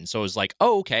happened then. So it was like,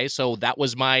 oh, okay, so that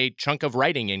was my chunk of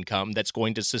writing income that's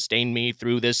going to sustain me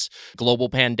through this global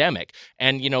pandemic.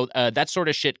 And, that sort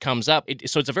of shit comes up.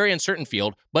 So it's a very uncertain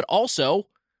field. But also,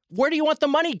 where do you want the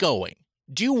money going?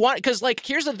 Do you want, because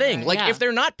here's the thing, if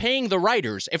they're not paying the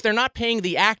writers, if they're not paying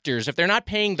the actors, if they're not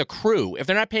paying the crew, if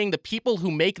they're not paying the people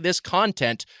who make this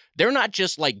content, they're not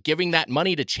just giving that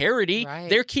money to charity. Right.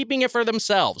 They're keeping it for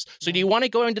themselves. So do you want it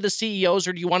going to the CEOs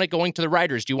or do you want it going to the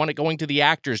writers? Do you want it going to the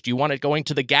actors? Do you want it going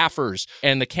to the gaffers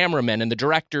and the cameramen and the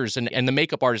directors and the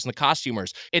makeup artists and the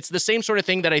costumers? It's the same sort of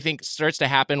thing that I think starts to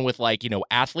happen with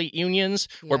athlete unions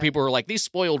where people are like, these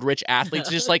spoiled rich athletes.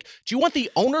 Just do you want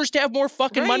the owners to have more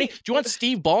fucking money? Do you want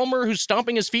Steve Ballmer, who's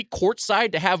stomping his feet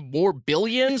courtside, to have more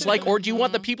billions? Or do you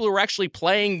want the people who are actually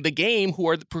playing the game, who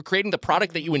are creating the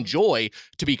product that you enjoy,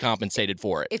 to be compensated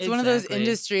for it? It's one of those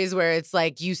industries where it's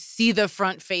you see the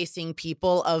front-facing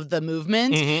people of the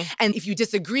movement, and if you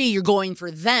disagree, you're going for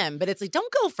them. But it's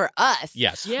don't go for us.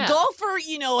 Yes. Yeah. Go for,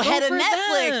 head of for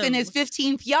Netflix them. and his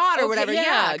 15th yacht or whatever.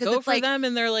 Yeah, go it's for them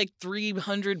and their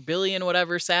 300 billion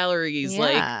whatever salaries.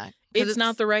 Yeah. It's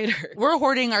not the writer. We're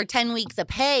hoarding our 10 weeks of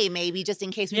pay, maybe, just in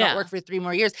case we don't work for 3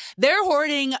 more years. They're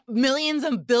hoarding millions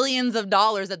and billions of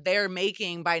dollars that they're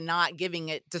making by not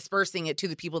dispersing it to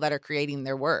the people that are creating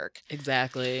their work.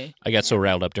 Exactly. I got so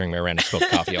riled up during my random spoke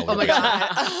coffee all over. Oh my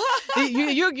God.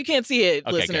 You can't see it,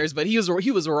 Okay, listeners, but he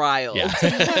was riled. Yeah.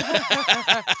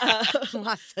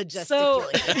 Lots of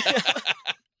gesticulating.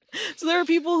 So there are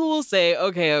people who will say,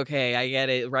 okay, I get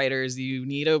it. Writers, you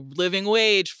need a living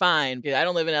wage. Fine. I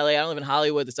don't live in LA. I don't live in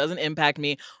Hollywood. This doesn't impact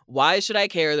me. Why should I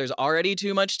care? There's already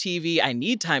too much TV. I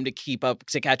need time to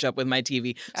catch up with my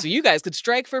TV. So you guys could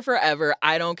strike for forever.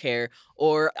 I don't care.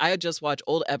 Or I just watch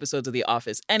old episodes of The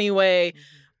Office anyway.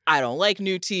 I don't like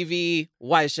new TV.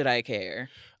 Why should I care?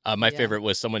 My favorite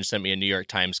was someone sent me a New York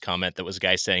Times comment that was a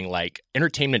guy saying,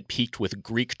 entertainment peaked with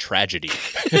Greek tragedy.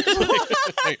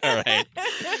 All right.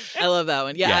 I love that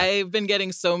one. Yeah, I've been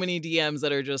getting so many DMs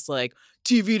that are just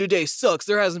TV today sucks.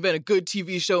 There hasn't been a good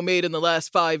TV show made in the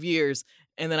last 5 years.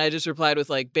 And then I just replied with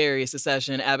Barry,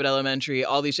 Secession, Abbott Elementary,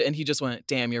 all these shit. And he just went,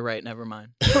 damn, you're right. Never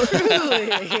mind.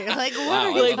 Truly.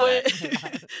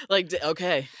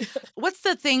 Okay. What's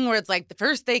the thing where it's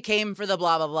first they came for the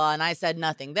blah, blah, blah, and I said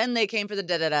nothing. Then they came for the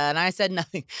da-da-da, and I said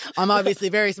nothing. I'm obviously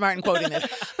very smart in quoting this.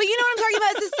 But you know what I'm talking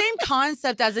about? It's the same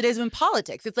concept as it is in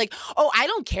politics. It's I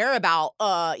don't care about,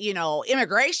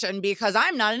 immigration because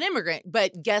I'm not an immigrant.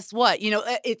 But guess what?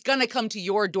 It's going to come to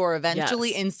your door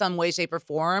eventually in some way, shape, or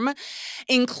form.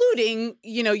 Including,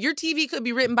 your TV could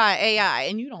be written by AI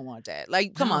and you don't want that.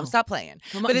 Come on, stop playing.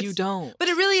 But you don't. But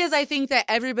it really is, I think that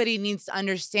everybody needs to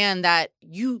understand that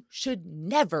you should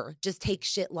never just take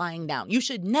shit lying down. You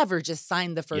should never just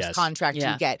sign the first contract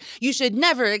you get. You should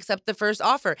never accept the first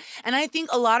offer. And I think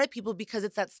a lot of people, because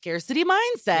it's that scarcity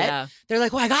mindset, they're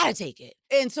like, well, I gotta take it.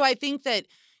 And so I think that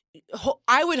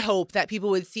I would hope that people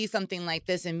would see something like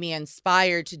this and be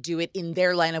inspired to do it in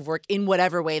their line of work in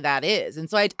whatever way that is. And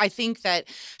so I think that,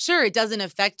 sure, it doesn't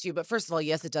affect you. But first of all,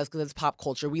 yes, it does because it's pop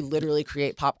culture. We literally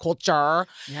create pop culture.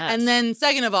 Yes. And then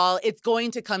second of all, it's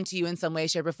going to come to you in some way,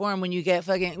 shape, or form when you get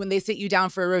when they sit you down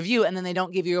for a review and then they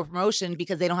don't give you a promotion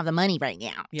because they don't have the money right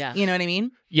now. Yeah. You know what I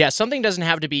mean? Yeah, something doesn't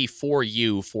have to be for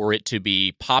you for it to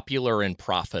be popular and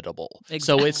profitable.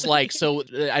 Exactly. So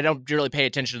it's I don't really pay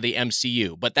attention to the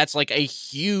MCU, but that's a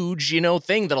huge,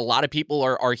 thing that a lot of people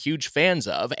are huge fans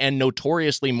of. And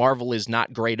notoriously, Marvel is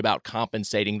not great about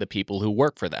compensating the people who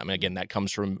work for them. And again, that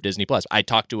comes from Disney Plus. I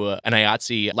talked to an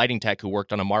IATSE lighting tech who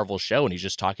worked on a Marvel show, and he's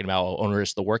just talking about how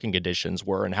onerous the working conditions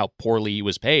were and how poorly he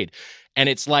was paid. And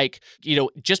it's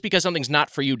just because something's not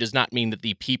for you does not mean that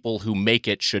the people who make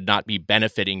it should not be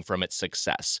benefiting from its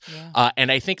success. Yeah.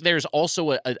 And I think there's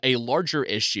also a larger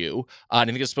issue, and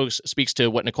I think this speaks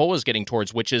to what Niccole was getting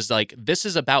towards, which is this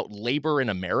is about labor in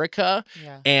America.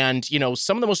 Yeah. And,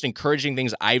 some of the most encouraging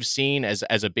things I've seen as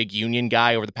a big union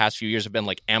guy over the past few years have been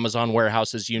Amazon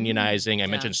warehouses unionizing. I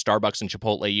mentioned Starbucks and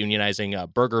Chipotle unionizing,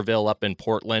 Burgerville up in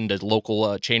Portland, a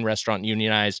local chain restaurant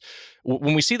unionized.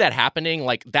 when we see that happening,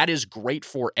 like that is great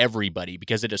for everybody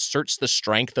because it asserts the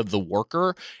strength of the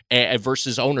worker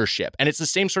versus ownership. And it's the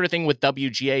same sort of thing with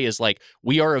WGA is like,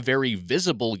 we are a very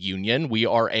visible union. We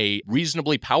are a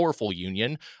reasonably powerful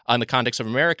union in the context of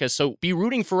America. So be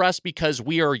rooting for us because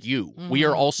we are you. We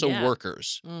are also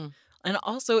workers. And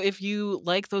also, if you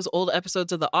like those old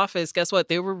episodes of The Office, guess what?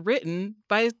 They were written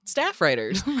by staff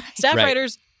writers. Staff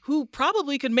writers who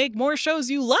probably could make more shows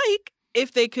you like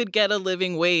if they could get a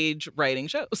living wage writing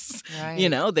shows. Right. You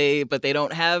know, but they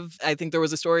don't have, I think there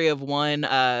was a story of one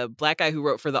black guy who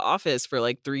wrote for The Office for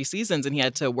like 3 seasons and he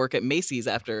had to work at Macy's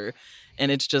after.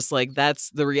 And it's just like, that's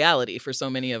the reality for so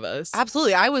many of us.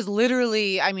 Absolutely. I was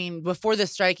literally, I mean, before the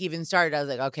strike even started, I was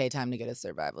like, okay, time to get a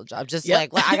survival job. Just like,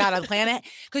 I got to plan it.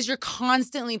 Because you're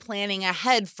constantly planning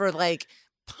ahead for like,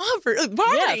 poverty,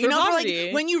 you know, poverty. For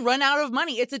like when you run out of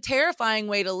money, it's a terrifying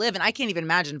way to live. And I can't even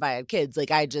imagine if I had kids. Like,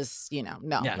 I just, you know,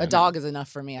 a dog is enough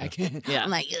for me. I can't. I'm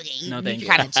like, okay, you're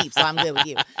kind of cheap, so I'm good with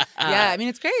you. I mean,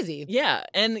 it's crazy. Yeah.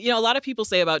 And, you know, a lot of people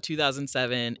say about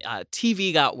 2007,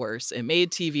 TV got worse. It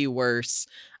made TV worse.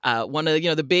 One of,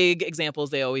 the big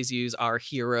examples they always use are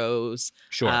Heroes.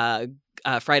 Sure.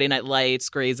 Friday Night Lights,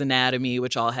 Grey's Anatomy,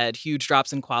 which all had huge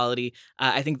drops in quality.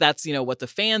 I think that's, what the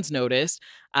fans noticed.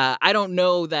 I don't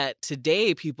know that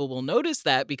today people will notice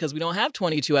that because we don't have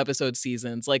 22 episode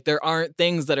seasons. Like there aren't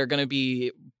things that are going to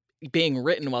be being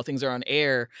written while things are on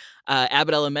air.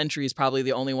 Abbott Elementary is probably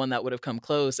the only one that would have come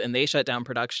close and they shut down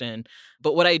production.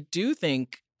 But what I do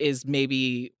think is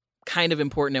maybe kind of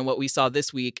important and what we saw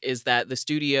this week is that the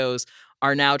studios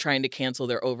are now trying to cancel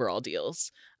their overall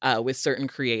deals with certain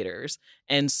creators.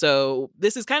 And so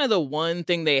this is kind of the one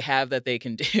thing they have that they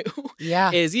can do.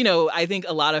 Yeah. Is, I think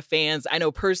a lot of fans, I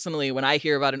know personally, when I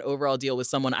hear about an overall deal with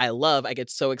someone I love, I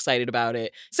get so excited about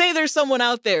it. Say there's someone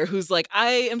out there who's like, I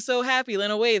am so happy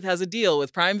Lena Waithe has a deal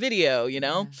with Prime Video,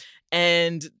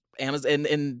 and Amazon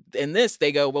in this,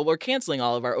 they go, well, we're canceling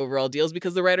all of our overall deals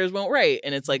because the writers won't write.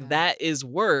 And it's like, that is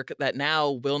work that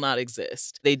now will not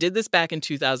exist. They did this back in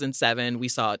 2007. We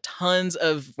saw tons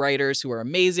of writers who are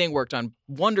amazing, worked on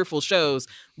wonderful shows,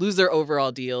 lose their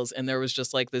overall deals. And there was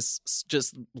just like this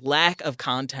just lack of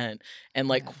content and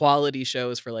like quality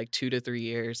shows for like 2 to 3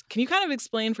 years. Can you kind of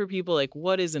explain for people, like,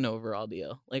 what is an overall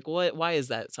deal? Like, why is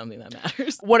that something that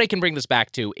matters? What I can bring this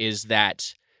back to is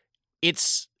that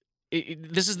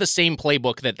this is the same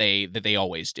playbook that they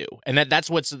always do, and that's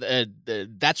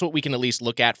what we can at least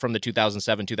look at from the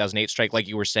 2007-2008 strike. Like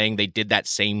you were saying, they did that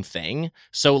same thing.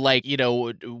 So like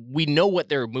we know what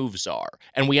their moves are,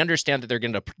 and we understand that they're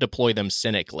going to deploy them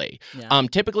cynically. Yeah.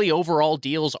 Typically, overall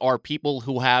deals are people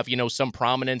who have some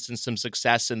prominence and some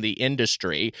success in the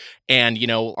industry, and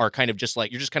are kind of just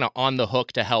like, you're just kind of on the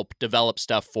hook to help develop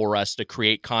stuff for us, to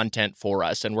create content for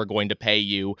us, and we're going to pay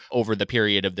you over the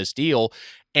period of this deal.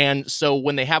 And so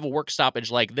when they have a work stoppage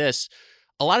like this,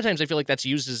 a lot of times I feel like that's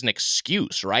used as an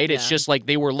excuse, right? Yeah. It's just like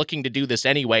they were looking to do this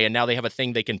anyway, and now they have a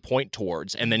thing they can point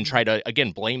towards and then try to,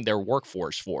 again, blame their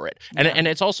workforce for it. And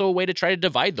it's also a way to try to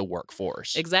divide the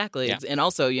workforce. Exactly. Yeah. And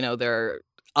also, there are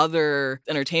other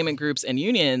entertainment groups and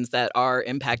unions that are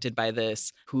impacted by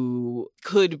this who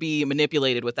could be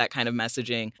manipulated with that kind of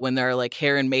messaging when there are like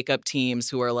hair and makeup teams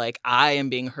who are like, I am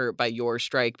being hurt by your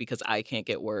strike because I can't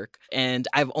get work. And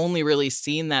I've only really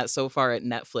seen that so far at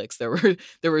Netflix.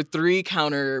 There were 3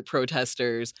 counter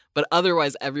protesters, but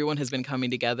otherwise everyone has been coming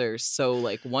together so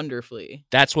like wonderfully.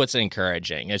 That's what's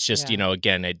encouraging. It's just,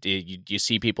 again, you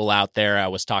see people out there. I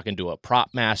was talking to a prop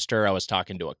master. I was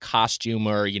talking to a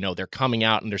costumer. They're coming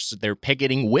out and they're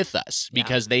picketing with us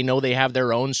because they know they have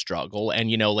their own struggle.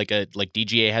 And like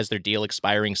DGA has their deal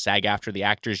expiring, SAG after the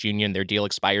Actors Union, their deal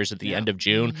expires at the end of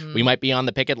June. Mm-hmm. We might be on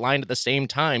the picket line at the same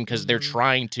time because they're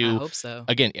trying to. I hope so.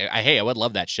 Again, I would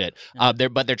love that shit. Yeah.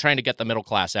 They're trying to get the middle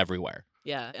class everywhere.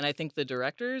 Yeah, and I think the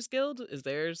Directors Guild is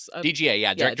theirs.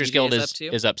 DGA, Directors Guild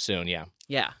is up soon. Yeah.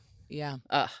 Yeah.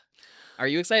 Are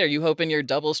you excited? Are you hoping you're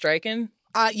double striking?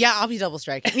 Yeah, I'll be double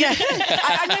striking. Yeah,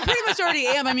 I pretty much already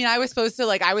am. I mean, I was supposed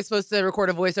to record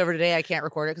a voiceover today. I can't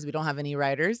record it because we don't have any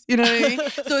writers. You know what I mean?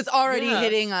 So it's already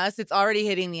hitting us. It's already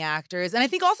hitting the actors. And I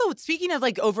think also, speaking of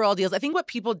like overall deals, I think what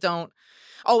people don't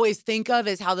always think of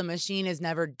is how the machine is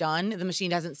never done. The machine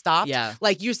hasn't stopped. Yeah.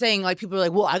 Like you're saying, like people are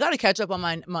like, well, I got to catch up on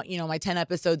my 10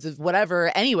 episodes of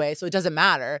whatever anyway, so it doesn't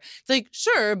matter. It's like,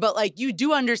 sure, but like you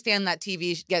do understand that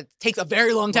TV takes a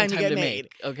very long time to get made.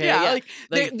 Okay. Yeah.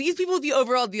 Like these people with the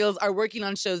overall deals are working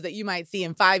on shows that you might see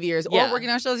in 5 years or working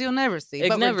on shows you'll never see.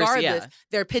 But regardless,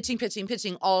 they're pitching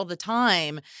all the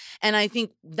time. And I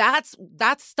think that's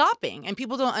stopping. And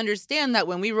people don't understand that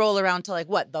when we roll around to like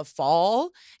the fall,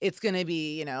 it's going to be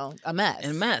be, a mess.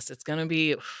 A mess. It's going to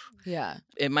be... Yeah.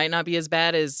 It might not be as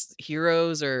bad as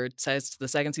Heroes or the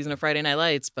second season of Friday Night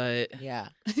Lights, but yeah,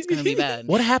 it's going to be bad.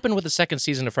 What happened with the second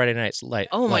season of Friday Night Lights?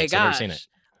 Oh, my gosh. I've never seen it.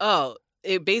 Oh,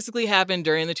 it basically happened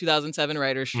during the 2007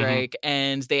 writer's strike,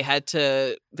 and they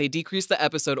decreased the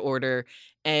episode order,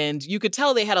 and you could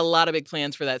tell they had a lot of big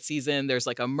plans for that season. There's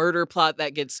like a murder plot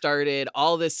that gets started,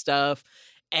 all this stuff.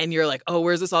 And you're like, oh,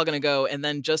 where's this all going to go? And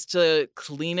then just to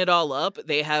clean it all up,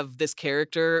 they have this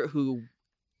character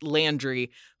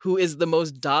Landry, who is the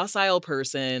most docile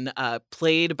person,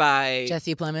 played by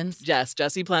Jesse Plemons. Yes,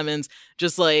 Jesse Plemons,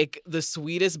 just like the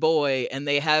sweetest boy, and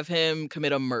they have him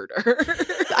commit a murder.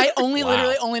 I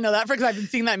literally only know that because I've been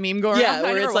seeing that meme going around. Yeah,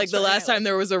 where it's like the last time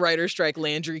there was a writer's strike,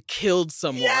 Landry killed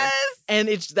someone. Yes! And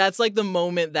that's like the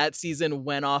moment that season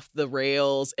went off the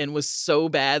rails and was so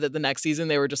bad that the next season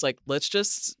they were just like, let's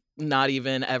just not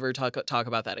even ever talk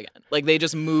about that again. Like they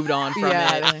just moved on from it.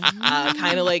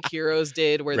 Kind of like Heroes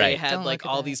did, where they had like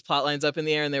all these plot lines up in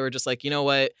the air and they were just like, you know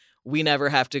what? We never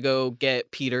have to go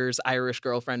get Peter's Irish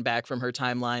girlfriend back from her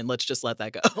timeline. Let's just let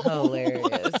that go.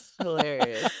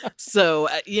 Hilarious. So,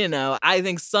 I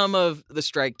think some of the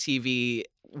strike TV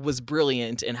was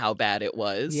brilliant in how bad it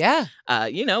was. Yeah.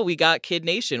 We got Kid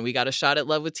Nation. We got a shot at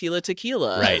Love with Tila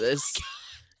Tequila. Right.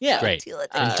 Yeah. Great.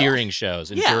 Enduring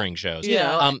shows.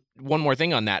 Yeah. One more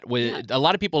thing on that. A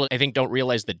lot of people, I think, don't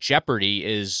realize that Jeopardy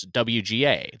is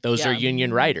WGA. Those are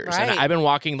union writers. Right. And I've been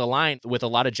walking the line with a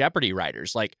lot of Jeopardy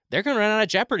writers. Like, they're going to run out of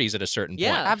Jeopardies at a certain point.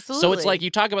 Absolutely. So it's like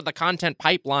you talk about the content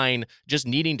pipeline just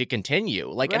needing to continue.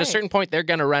 Like, at a certain point, they're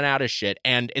going to run out of shit.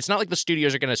 And it's not like the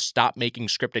studios are going to stop making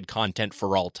scripted content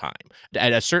for all time.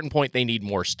 At a certain point, they need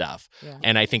more stuff. Yeah.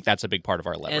 And I think that's a big part of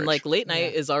our leverage. And, like, late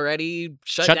night is already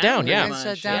shut down.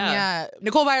 Yeah.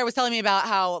 Niccole Wiger was telling me about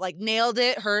how Nailed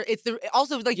It.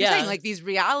 Also like you're saying, like these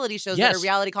reality shows that are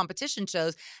reality competition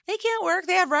shows, they can't work.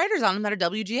 They have writers on them that are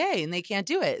WGA and they can't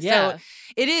do it. Yeah. So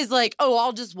it is like,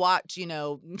 I'll just watch, I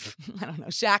don't know,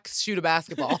 Shaq shoot a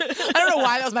basketball. I don't know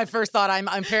why that was my first thought. I'm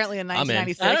apparently in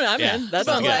 1996. I'm in. That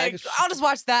sounds like, I'll just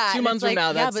watch that. 2 months from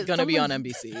now, that's going to be on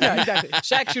NBC. Yeah, exactly.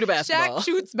 Shaq shoot a basketball. Shaq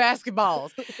shoots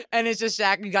basketballs. And it's just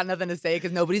Shaq, you got nothing to say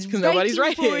because nobody's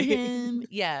writing for him.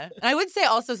 Yeah. And I would say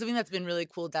also something that's been really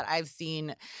cool that I've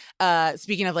seen,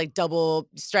 speaking of like double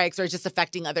strikes or just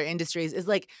affecting other industries, is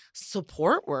like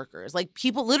support workers, like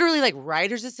people literally like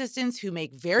writers' assistants who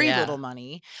make very little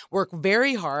money, work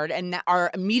very hard, and are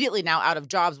immediately now out of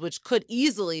jobs, which could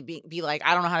easily be like,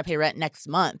 I don't know how to pay rent next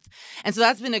month. And so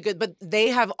that's been but they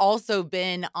have also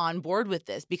been on board with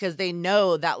this because they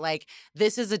know that like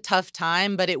this is a tough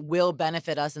time, but it will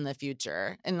benefit us in the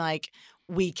future. And like,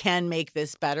 we can make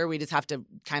this better. We just have to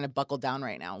kind of buckle down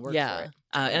right now and work for it.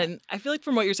 And I feel like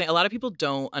from what you're saying, a lot of people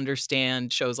don't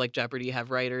understand shows like Jeopardy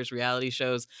have writers, reality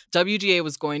shows. WGA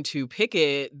was going to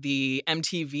picket the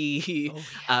MTV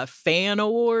Fan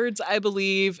Awards, I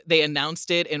believe. They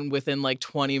announced it, and within like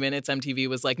 20 minutes, MTV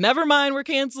was like, never mind, we're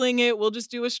canceling it. We'll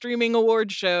just do a streaming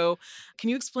award show. Can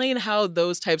you explain how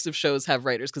those types of shows have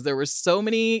writers? Because there were so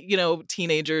many,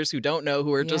 teenagers who don't know,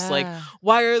 who are just like,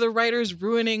 why are the writers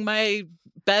ruining my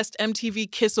best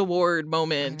MTV Kiss Award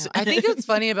moment? I think what's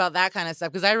funny about that kind of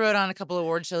stuff, because I wrote on a couple of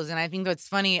award shows, and I think what's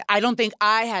funny, I don't think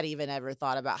I had even ever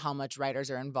thought about how much writers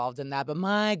are involved in that, but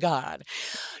my God,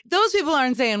 those people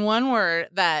aren't saying one word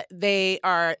that they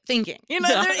are thinking.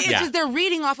 It's just they're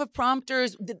reading off of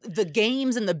prompters, the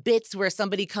games and the bits where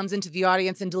somebody comes into the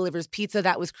audience and delivers pizza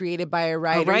that was created by a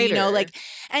writer. Like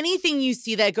anything you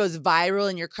see that goes viral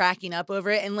and you're cracking up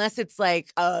over it, unless it's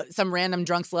like some random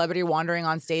drunk celebrity wandering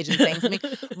on stage and saying something.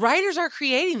 Writers are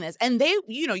creating this, and they,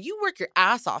 you work your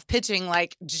ass off pitching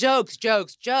like jokes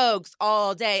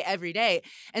all day, every day.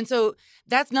 And so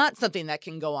that's not something that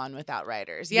can go on without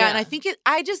writers. Yeah. And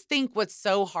I just think what's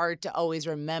so hard to always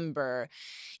remember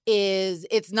is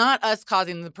it's not us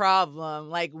causing the problem.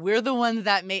 Like, we're the ones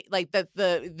that make like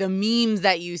the memes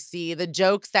that you see, the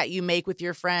jokes that you make with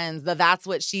your friends, that's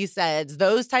what she says,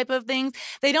 those type of things.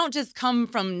 They don't just come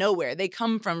from nowhere. They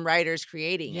come from writers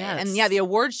creating it. And the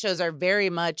award shows are very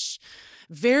much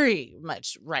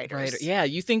writers. Yeah,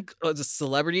 you think the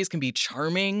celebrities can be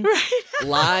charming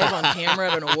live on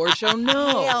camera at an award show?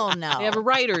 No. Hell no. They have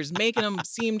writers making them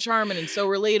seem charming and so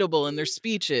relatable in their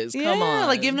speeches. Come on.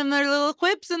 Like giving them their little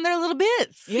quips and their little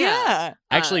bits. Yeah.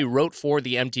 I actually wrote for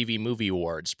the MTV Movie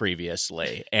Awards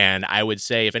previously, and I would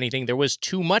say, if anything, there was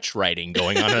too much writing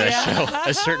going on in that show. At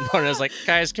a certain point, I was like,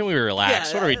 guys, can we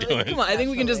relax? What are we doing? Come on, I think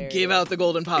we can just give out the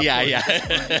golden popcorn.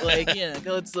 Yeah. Like,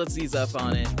 let's ease up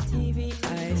on it. TV,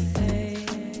 I say.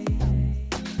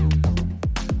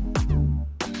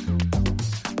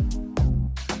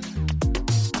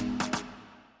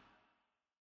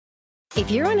 If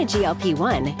you're on a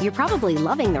GLP-1, you're probably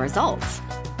loving the results.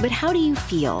 But how do you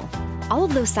feel? All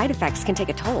of those side effects can take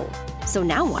a toll. So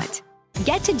now what?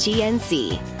 Get to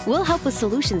GNC. We'll help with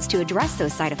solutions to address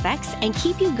those side effects and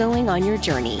keep you going on your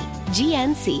journey.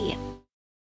 GNC.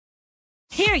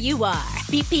 Here you are,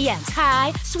 BPMs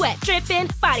high, sweat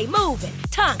dripping, body moving,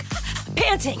 tongue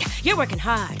panting. You're working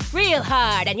hard, real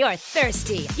hard, and you're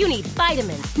thirsty. You need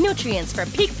vitamins, nutrients for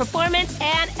peak performance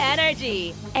and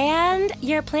energy. And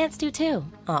your plants do too.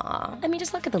 Aw, I mean,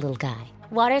 just look at the little guy.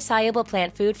 Water-soluble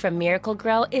plant food from Miracle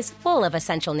Grow is full of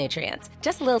essential nutrients.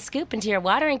 Just a little scoop into your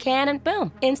watering can and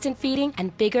boom, instant feeding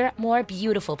and bigger, more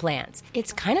beautiful plants.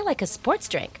 It's kind of like a sports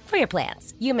drink for your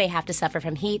plants. You may have to suffer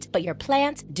from heat, but your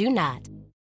plants do not.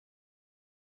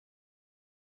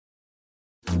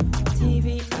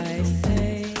 TV I say.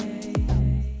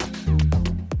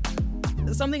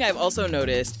 Something I've also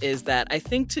noticed is that I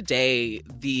think today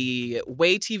the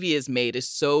way TV is made is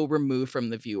so removed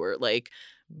from the viewer. Like,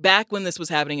 back when this was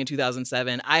happening in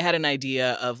 2007, I had an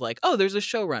idea of like, oh, there's a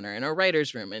showrunner in a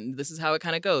writer's room and this is how it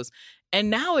kind of goes.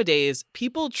 And nowadays,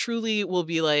 people truly will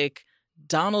be like,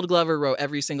 Donald Glover wrote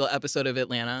every single episode of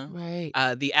Atlanta. Right.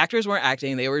 The actors weren't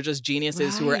acting. They were just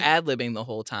geniuses who were ad-libbing the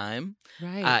whole time.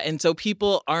 Right. And so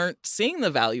people aren't seeing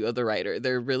the value of the writer.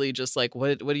 They're really just like,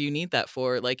 what do you need that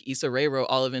for? Like Issa Rae wrote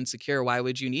all of Insecure. Why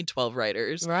would you need 12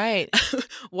 writers? Right.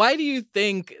 Why do you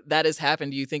think that has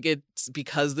happened? Do you think it's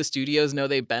because the studios know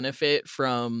they benefit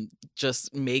from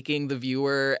just making the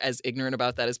viewer as ignorant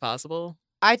about that as possible?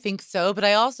 I think so, but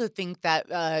I also think that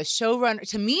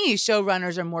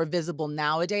showrunners are more visible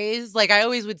nowadays. Like I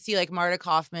always would see like Marta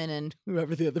Kaufman and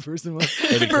whoever the other person was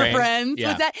for Friends. Yeah.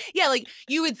 Was that? Yeah, like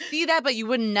you would see that, but you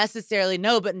wouldn't necessarily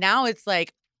know. But now it's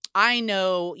like, I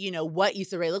know, what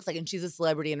Issa Rae looks like, and she's a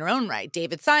celebrity in her own right.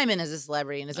 David Simon is a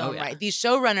celebrity in his own right. These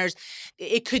showrunners,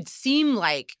 it could seem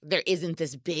like there isn't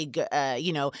this big,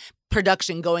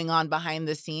 production going on behind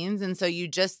the scenes. And so you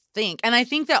just think, and I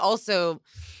think that also,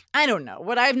 I don't know,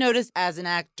 what I've noticed as an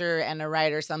actor and a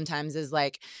writer sometimes is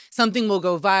like something will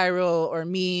go viral or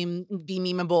be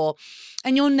memeable,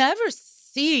 and you'll never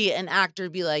see an actor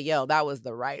be like, yo, that was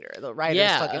the writer. The writer's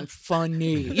fucking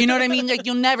funny. You know what I mean? Like,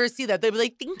 you'll never see that. They'll be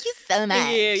like, thank you so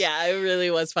much. Yeah, it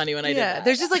really was funny when I did that.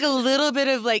 There's just like a little bit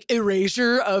of like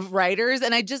erasure of writers.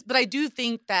 And but I do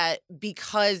think that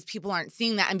because people aren't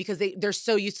seeing that and because they're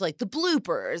so used to like the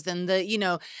bloopers and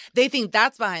the, they think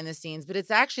that's behind the scenes, but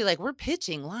it's actually like we're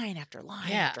pitching line after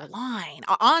line after line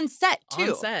on set too.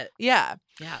 On set. Yeah.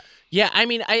 Yeah, I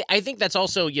mean, I think that's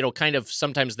also, kind of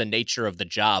sometimes the nature of the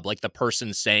job. Like the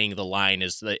person saying the line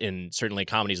is, in certainly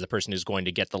comedies, the person is going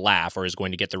to get the laugh or is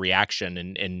going to get the reaction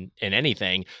in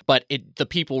anything. But the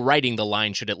people writing the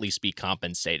line should at least be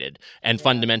compensated. And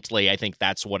fundamentally, I think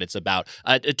that's what it's about.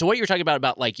 To what you're talking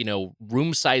about like,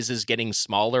 room sizes getting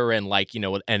smaller and like,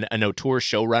 an auteur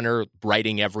showrunner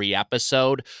writing every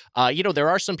episode. There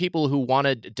are some people who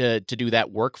wanted to do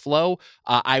that workflow.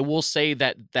 I will say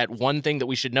that one thing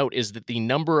that we should note is that the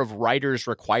number of writers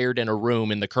required in a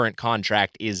room in the current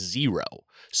contract is 0.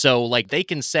 So like they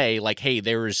can say like, hey,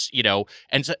 there's,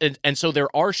 and so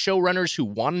there are showrunners who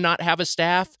want to not have a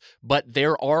staff, but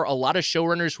there are a lot of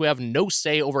showrunners who have no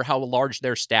say over how large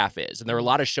their staff is. And there are a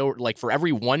lot of like for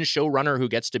every one showrunner who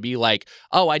gets to be like,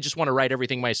 oh, I just want to write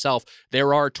everything myself,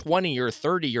 there are 20 or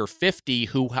 30 or 50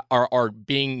 who are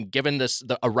being given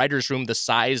a writer's room the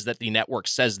size that the network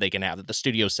says they can have, that the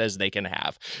studio says they can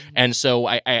have. And so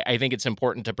I think it's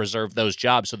important to preserve those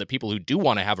jobs so that people who do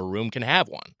want to have a room can have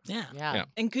one. Yeah.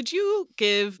 And could you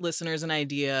give listeners an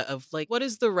idea of like, what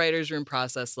is the writer's room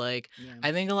process like? Yeah.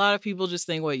 I think a lot of people just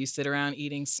think, you sit around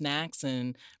eating snacks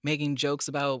and making jokes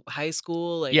about high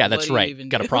school. Like, yeah, that's right.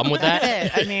 Got a problem with that?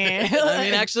 That's it. I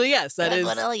mean, actually, yes, that's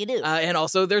what all you do. And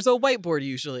also there's a whiteboard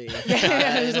usually.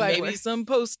 There's maybe some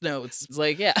post notes. It's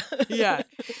like, yeah.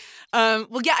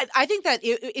 I think that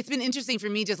it's been interesting for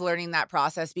me just learning that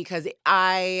process because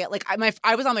I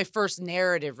was on my first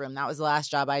narrative room. That was the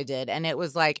last job I did. And it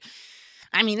was like,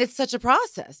 I mean, it's such a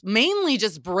process. Mainly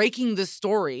just breaking the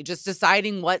story, just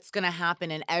deciding what's going to happen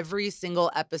in every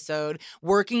single episode,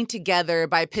 working together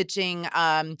by pitching,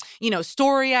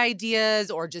 story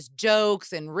ideas or just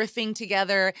jokes and riffing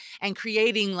together and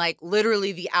creating like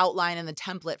literally the outline and the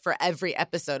template for every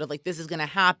episode of like, this is going to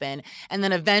happen. And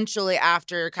then eventually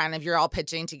after kind of you're all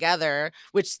pitching together,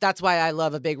 which that's why I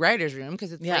love a big writer's room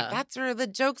because it's like, that's where the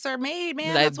jokes are made,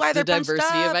 man. That's why they're punched up.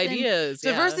 Diversity of ideas.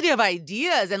 Diversity of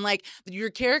ideas. And like your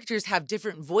characters have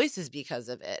different voices because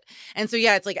of it. And so,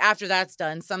 it's like after that's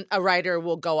done, a writer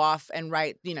will go off and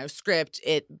write, script.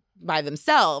 It by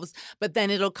themselves, but then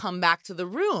it'll come back to the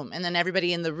room, and then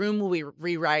everybody in the room will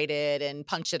rewrite it and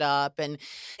punch it up. And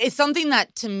it's something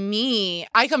that, to me,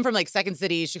 I come from like Second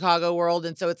City, Chicago world,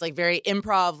 and so it's like very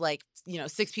improv, like, you know,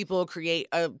 6 people create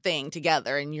a thing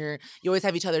together, and you always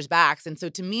have each other's backs. And so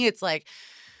to me, it's like,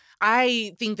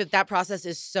 I think that process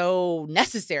is so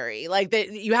necessary. Like,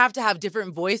 that you have to have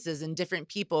different voices and different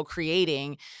people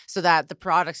creating so that the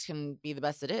product can be the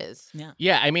best it is.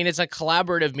 Yeah. I mean, it's a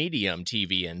collaborative medium,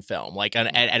 TV and film, like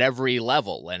at every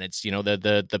level. And it's, you know,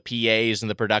 the PAs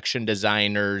and the production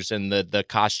designers and the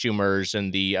costumers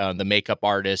and the makeup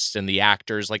artists and the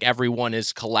actors, like everyone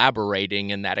is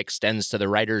collaborating, and that extends to the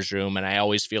writer's room. And I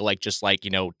always feel like, just like,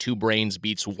 you know, 2 brains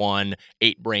beats 1,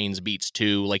 8 brains beats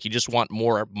 2. Like, you just want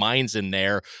more minds in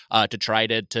there to try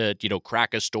to, you know,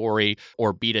 crack a story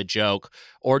or beat a joke,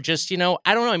 or just, you know,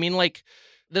 I don't know. I mean, like,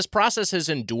 this process has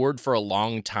endured for a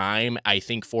long time, I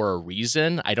think, for a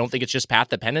reason. I don't think it's just path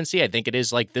dependency. I think it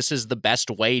is like, this is the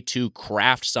best way to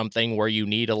craft something where you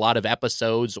need a lot of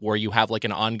episodes, or you have like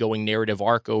an ongoing narrative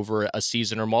arc over a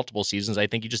season or multiple seasons. I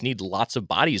think you just need lots of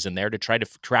bodies in there to try to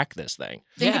crack this thing.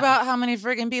 Think about how many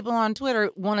friggin' people on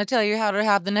Twitter want to tell you how to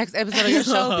have the next episode of your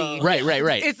show be.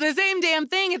 Right. It's the same damn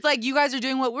thing. It's like, you guys are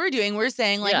doing what we're doing. We're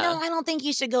saying like, no, I don't think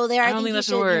you should go there. I don't think that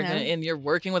should work. You know? And you're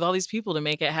working with all these people to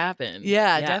make it happen.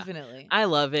 Yeah, definitely. I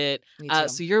love it. Me too.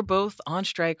 So you're both on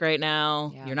strike right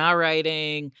now. Yeah. You're not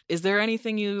writing. Is there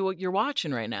anything you're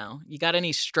watching right now? You got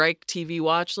any strike TV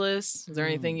watch lists? Is there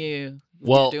anything you're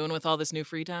doing with all this new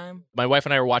free time? My wife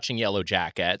and I are watching Yellow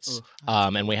Jackets,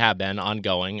 and we have been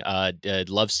ongoing.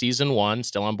 Love season 1,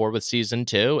 still on board with season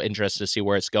 2. Interested to see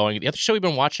where it's going. The other show we've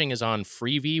been watching is on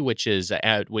Freevee, which is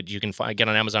what you can get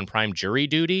on Amazon Prime, Jury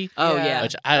Duty. Oh, yeah.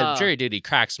 Which, Jury Duty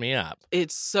cracks me up.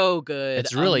 It's so good.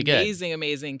 It's really good.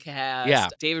 Amazing cast. Yeah.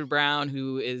 David Brown,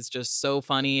 who is just so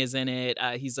funny, is in it.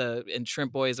 And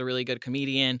Shrimp Boy is a really good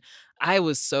comedian. I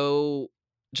was so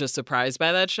just surprised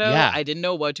by that show. Yeah. I didn't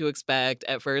know what to expect.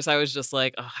 At first, I was just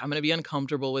like, I'm going to be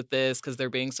uncomfortable with this because they're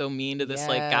being so mean to this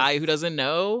like guy who doesn't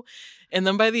know. And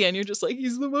then by the end, you're just like,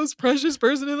 he's the most precious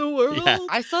person in the world. Yeah.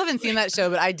 I still haven't seen that show,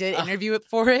 but I did interview it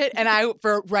for it, and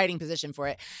for a writing position for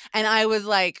it. And I was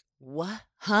like, what?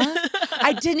 Huh?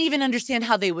 I didn't even understand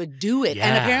how they would do it. Yeah.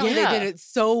 And apparently they did it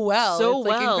so well. So it's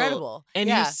like well. incredible. And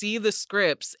you see the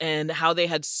scripts and how they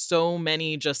had so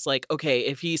many just like, okay,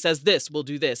 if he says this, we'll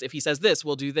do this. If he says this,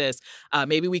 we'll do this.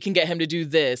 Maybe we can get him to do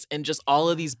this. And just all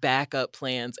of these backup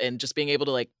plans and just being able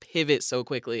to like pivot so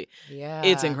quickly. Yeah.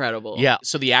 It's incredible. Yeah.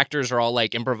 So the actors are all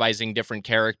like improvising different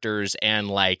characters, and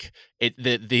like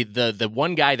the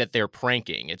one guy that they're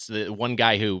pranking, it's the one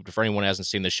guy who, for anyone who hasn't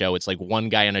seen the show, it's like one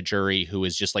guy on a jury who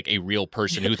is just like a real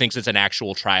person who thinks it's an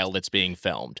actual trial that's being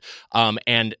filmed.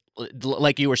 And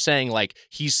like you were saying, like,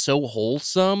 he's so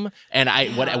wholesome, and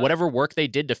whatever work they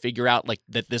did to figure out like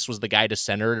that this was the guy to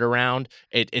center it around,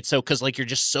 it's so, because like you're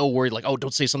just so worried, like, oh,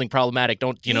 don't say something problematic,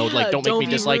 don't make me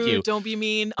dislike you, don't be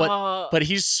mean, but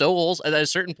he's so wholesome. At a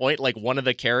certain point, like one of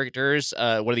the characters,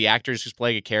 one of the actors who's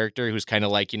playing a character who's kind of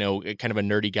like, you know, kind of a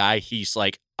nerdy guy, he's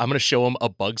like, I'm going to show him A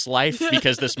Bug's Life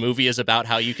because this movie is about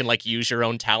how you can like use your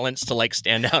own talents to like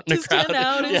stand out in a crowd. Stand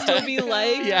out and still be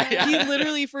liked. Yeah. He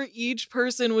literally, for each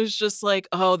person, was just like,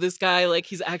 oh, this guy, like,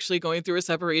 he's actually going through a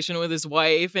separation with his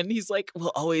wife, and he's like,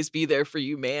 we'll always be there for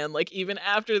you, man, like, even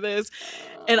after this.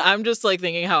 And I'm just like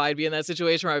thinking how I'd be in that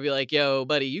situation where I'd be like, yo,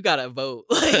 buddy, you got to vote.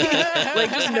 Like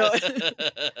just know.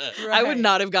 Right. I would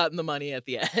not have gotten the money at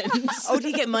the end. Oh,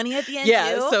 did you get money at the end?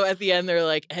 Yeah. Too? So at the end, they're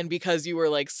like, and because you were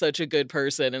like such a good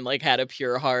person and like had a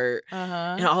pure heart.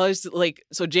 And I was like,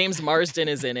 so James Marsden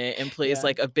is in it and plays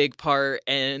like a big part.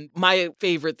 And my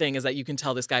favorite thing is that you can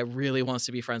tell this guy really wants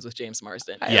to be friends with James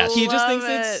Marsden. Yes. He just thinks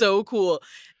it's so cool.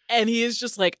 And he is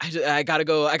just like, I gotta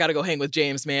go hang with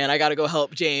James, man. I gotta go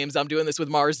help James. I'm doing this with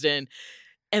Marsden.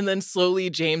 And then slowly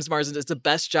James Marsden does the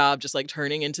best job just like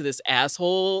turning into this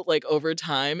asshole like over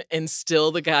time. And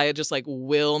still the guy just like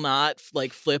will not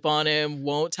like flip on him,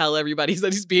 won't tell everybody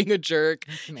that he's being a jerk.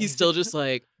 He's still just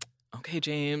like, okay,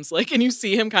 James. Like, and you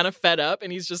see him kind of fed up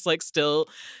and he's just like still,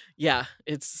 yeah,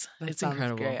 it's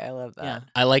incredible. Great. I love that. Yeah.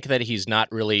 I like that he's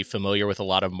not really familiar with a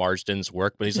lot of Marsden's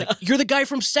work, but he's like, you're the guy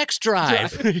from Sex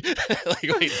Drive. Like,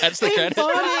 wait, that's the kind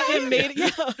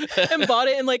and bought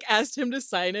it and like asked him to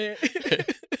sign it.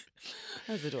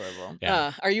 That's adorable.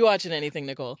 Yeah. Are you watching anything,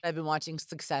 Niccole? I've been watching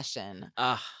Succession.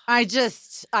 I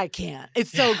can't.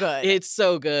 It's so good. It's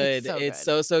so good. It's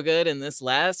so It's so good. And this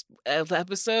last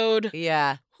episode.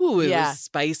 Yeah. Ooh, it was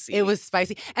spicy. It was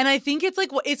spicy. And I think it's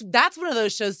like, that's one of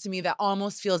those shows to me that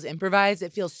almost feels improvised.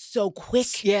 It feels so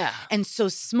quick and so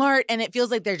smart. And it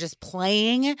feels like they're just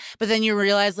playing. But then you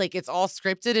realize like it's all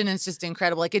scripted and it's just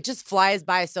incredible. Like it just flies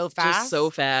by so fast. Just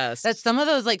so fast. That some of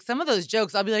those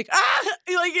jokes, I'll be like,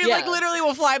 like literally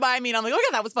will fly by me. And I'm like, okay,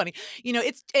 that was funny. You know,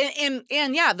 it's,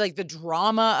 and yeah, like the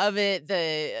drama of it,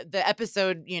 the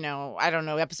episode, you know, I don't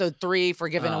know, episode 3 for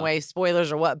giving away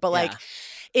spoilers or what. But like,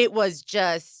 it was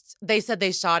just, they said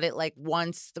they shot it like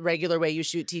once the regular way you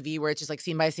shoot TV where it's just like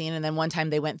scene by scene. And then one time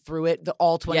they went through it,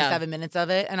 all 27 minutes of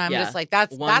it. And I'm just like,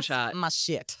 that's shot. My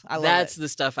shit. I love That's it. the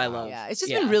stuff I love. Yeah, it's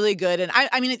just been really good. And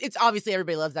I mean, it's obviously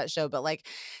everybody loves that show, but like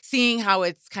seeing how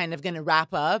it's kind of going to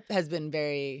wrap up has been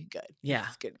very good. Yeah.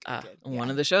 It's good. One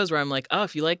of the shows where I'm like, oh,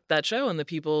 if you like that show and the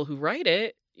people who write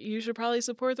it, you should probably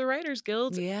support the Writers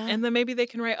Guild. Yeah. And then maybe they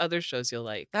can write other shows you'll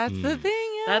like. That's the thing.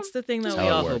 Yeah. That's the thing that we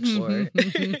all hope for.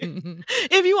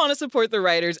 If you want to support the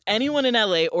writers, anyone in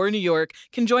LA or New York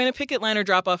can join a picket line or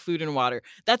drop off food and water.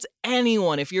 That's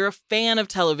anyone. If you're a fan of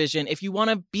television, if you want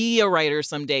to be a writer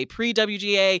someday,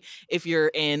 pre-WGA, if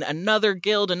you're in another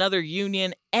guild, another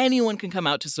union, anyone can come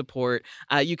out to support.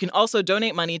 You can also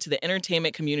donate money to the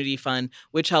Entertainment Community Fund,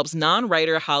 which helps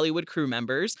non-writer Hollywood crew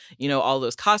members, you know, all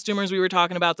those costumers we were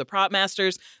talking about, the prop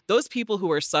masters, those people who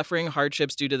are suffering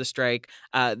hardships due to the strike.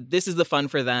 This is the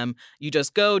fund for them. You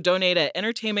just go donate at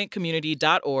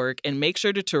entertainmentcommunity.org and make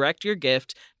sure to direct your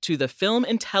gift to the film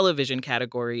and television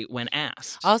category when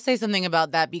asked. I'll say something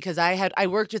about that because I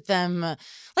worked with them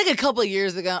like a couple of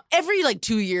years ago. Every like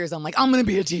 2 years, I'm like, I'm going to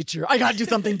be a teacher. I got to do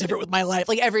something different with my life.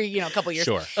 Like every, couple of years.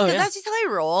 Sure. Because that's just how I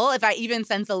roll. If I even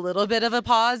sense a little bit of a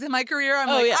pause in my career, I'm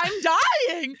I'm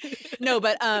dying. No,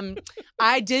 but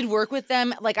I did work with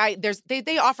them. Like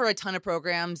they offer a ton of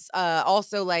programs.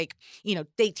 Also, like,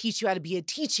 they teach you how to be a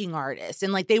teaching artist.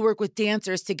 And like they work with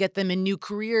dancers to get them in new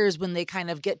careers when they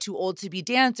kind of get too old to be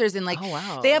dancers. And like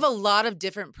they have a lot of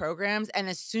different programs. And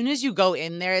as soon as you go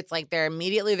in there, it's like they're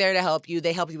immediately there to help you.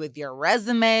 They help you with your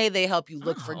resume. They help you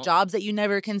look for jobs that you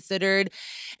never considered.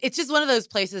 It's just one of those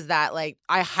places that like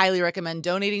I highly recommend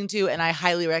donating to, and I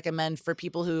highly recommend for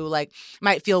people who like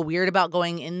might feel weird about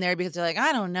going in there because they're like,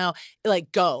 I don't know,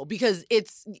 like go, because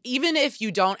it's, even if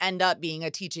you don't end up being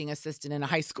a teaching assistant in a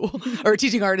high school or a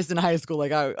teaching artist in high school,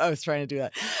 like I was trying to do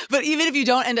that, but even if you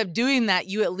don't end up doing that,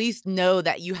 you at least know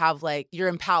that you have like, you're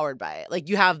empowered by it. Like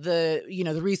you have the,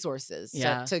 the resources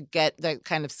to get the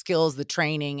kind of skills, the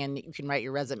training, and you can write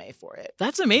your resume for it.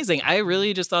 That's amazing. I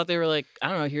really just thought they were like, I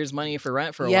don't know, here's money for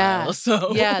rent for a while.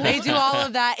 So yeah, they do all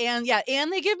of that, and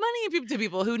they give money to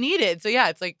people who need it. So yeah,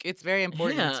 it's like, it's very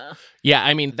important. Yeah,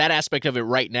 I mean, that aspect of it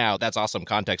right now, that's awesome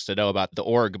context to know about the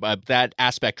org. But that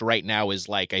aspect right now is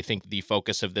like, I think, the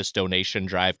focus of this donation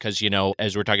drive. Because,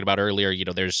 as we were talking about earlier,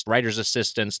 there's writer's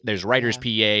assistants, there's writer's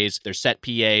PAs, there's set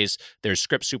PAs, there's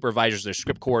script supervisors, there's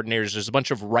script coordinators. There's a bunch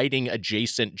of writing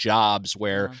adjacent jobs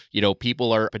where,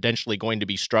 people are potentially going to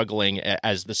be struggling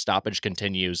as the stoppage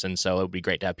continues. And so it would be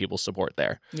great to have people's support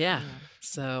there. Yeah.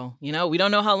 So, we don't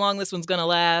know how long this one's going to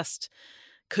last.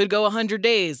 Could go 100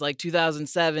 days like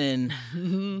 2007.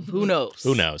 Who knows?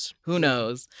 Who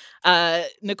knows?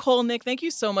 Niccole, Nick, thank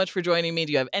you so much for joining me.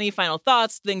 Do you have any final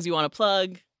thoughts, things you want to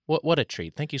plug? What a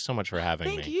treat. Thank you so much for having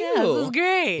me. Thank you. Yeah, this is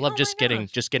great. Love just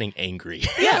getting angry.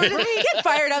 Yeah, get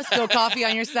fired up, spill coffee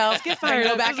on yourself, get fired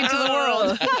up, go back into the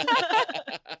world.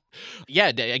 Yeah,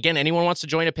 again, anyone wants to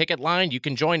join a picket line, you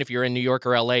can join if you're in New York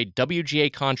or LA,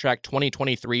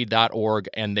 WGAcontract2023.org,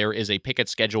 and there is a picket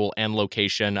schedule and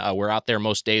location. We're out there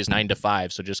most days 9 to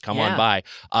 5, so just come on by.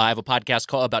 I have a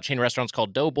podcast about chain restaurants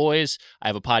called Doughboys. I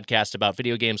have a podcast about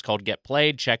video games called Get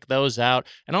Played. Check those out.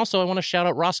 And also, I want to shout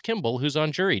out Ross Kimball, who's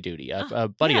on jury duty, a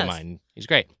buddy of mine. He's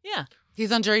great. Yeah.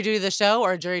 He's on jury duty the show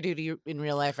or jury duty in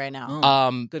real life right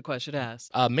now? Good question to ask.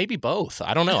 Maybe both.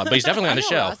 I don't know, but he's definitely on the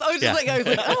show. I was I didn't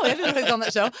know he's on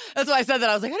that show. That's why I said that.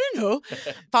 I was like, I didn't know.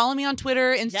 Follow me on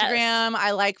Twitter, Instagram. Yes.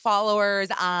 I like followers.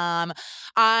 I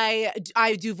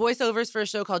do voiceovers for a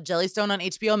show called Jellystone on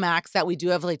HBO Max that we do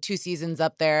have like 2 seasons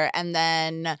up there, and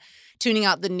then tuning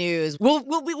out the news.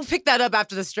 We'll pick that up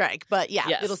after the strike, but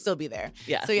it'll still be there.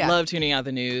 Yeah, so love tuning out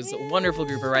the news. Yeah. Wonderful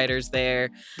group of writers there.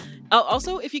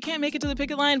 Also, if you can't make it to the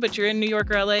picket line, but you're in New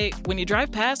York or LA, when you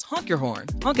drive past, honk your horn.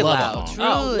 Honk it loud.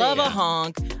 Love a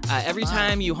honk. Every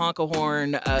time you honk a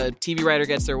horn, a TV writer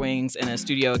gets their wings and a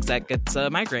studio exec gets a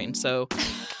migraine. So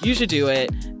you should do it.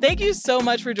 Thank you so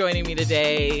much for joining me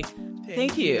today.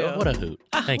 Thank you. What a hoot.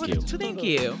 Thank you. Thank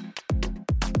you.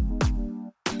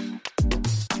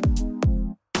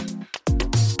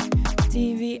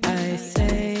 TV I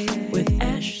Say with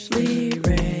Ashley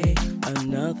Ray.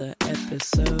 Another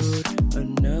episode.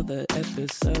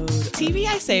 TV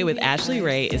I Say with Ashley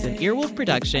Ray is an Earwolf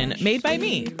production made by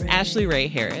me, Ashley Ray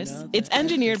Harris. It's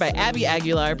engineered by Abby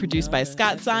Aguilar, produced by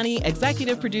Scott Sani,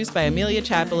 executive produced by Amelia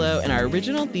Chapello, and our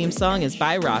original theme song is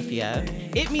by Rafia.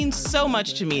 It means so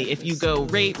much to me if you go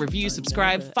rate, review,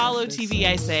 subscribe, follow TV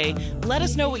I Say. Let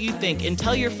us know what you think and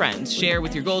tell your friends. Share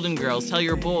with your Golden Girls, tell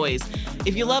your boys.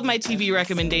 If you love my TV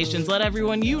recommendations, let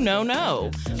everyone you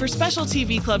know. For special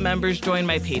TV Club members, join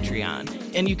my Patreon.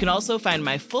 And you can also find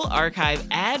my full archive,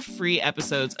 ad-free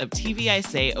episodes of TV I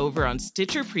Say over on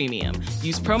Stitcher Premium.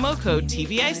 Use promo code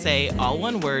TV I Say, all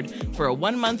one word, for a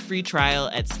 1-month free trial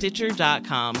at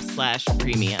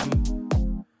stitcher.com/premium.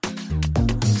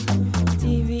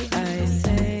 TV I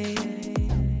Say.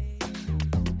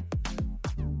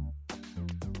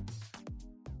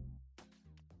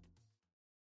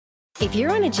 If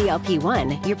you're on a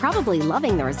GLP-1, you're probably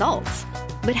loving the results.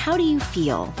 But how do you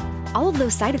feel? All of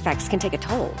those side effects can take a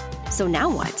toll. So now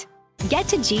what? Get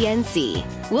to GNC.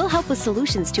 We'll help with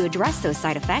solutions to address those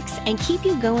side effects and keep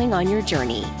you going on your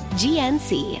journey.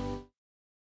 GNC.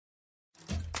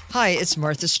 Hi, it's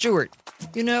Martha Stewart.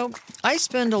 You know, I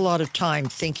spend a lot of time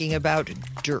thinking about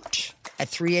dirt. At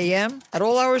 3 a.m., at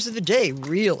all hours of the day,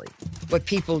 really. What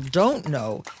people don't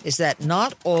know is that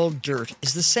not all dirt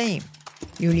is the same.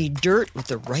 You need dirt with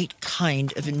the right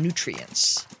kind of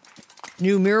nutrients.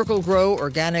 New Miracle Grow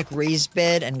organic raised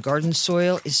bed and garden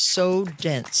soil is so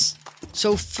dense,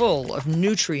 so full of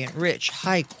nutrient-rich,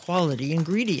 high-quality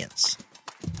ingredients.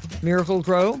 Miracle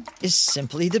Grow is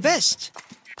simply the best.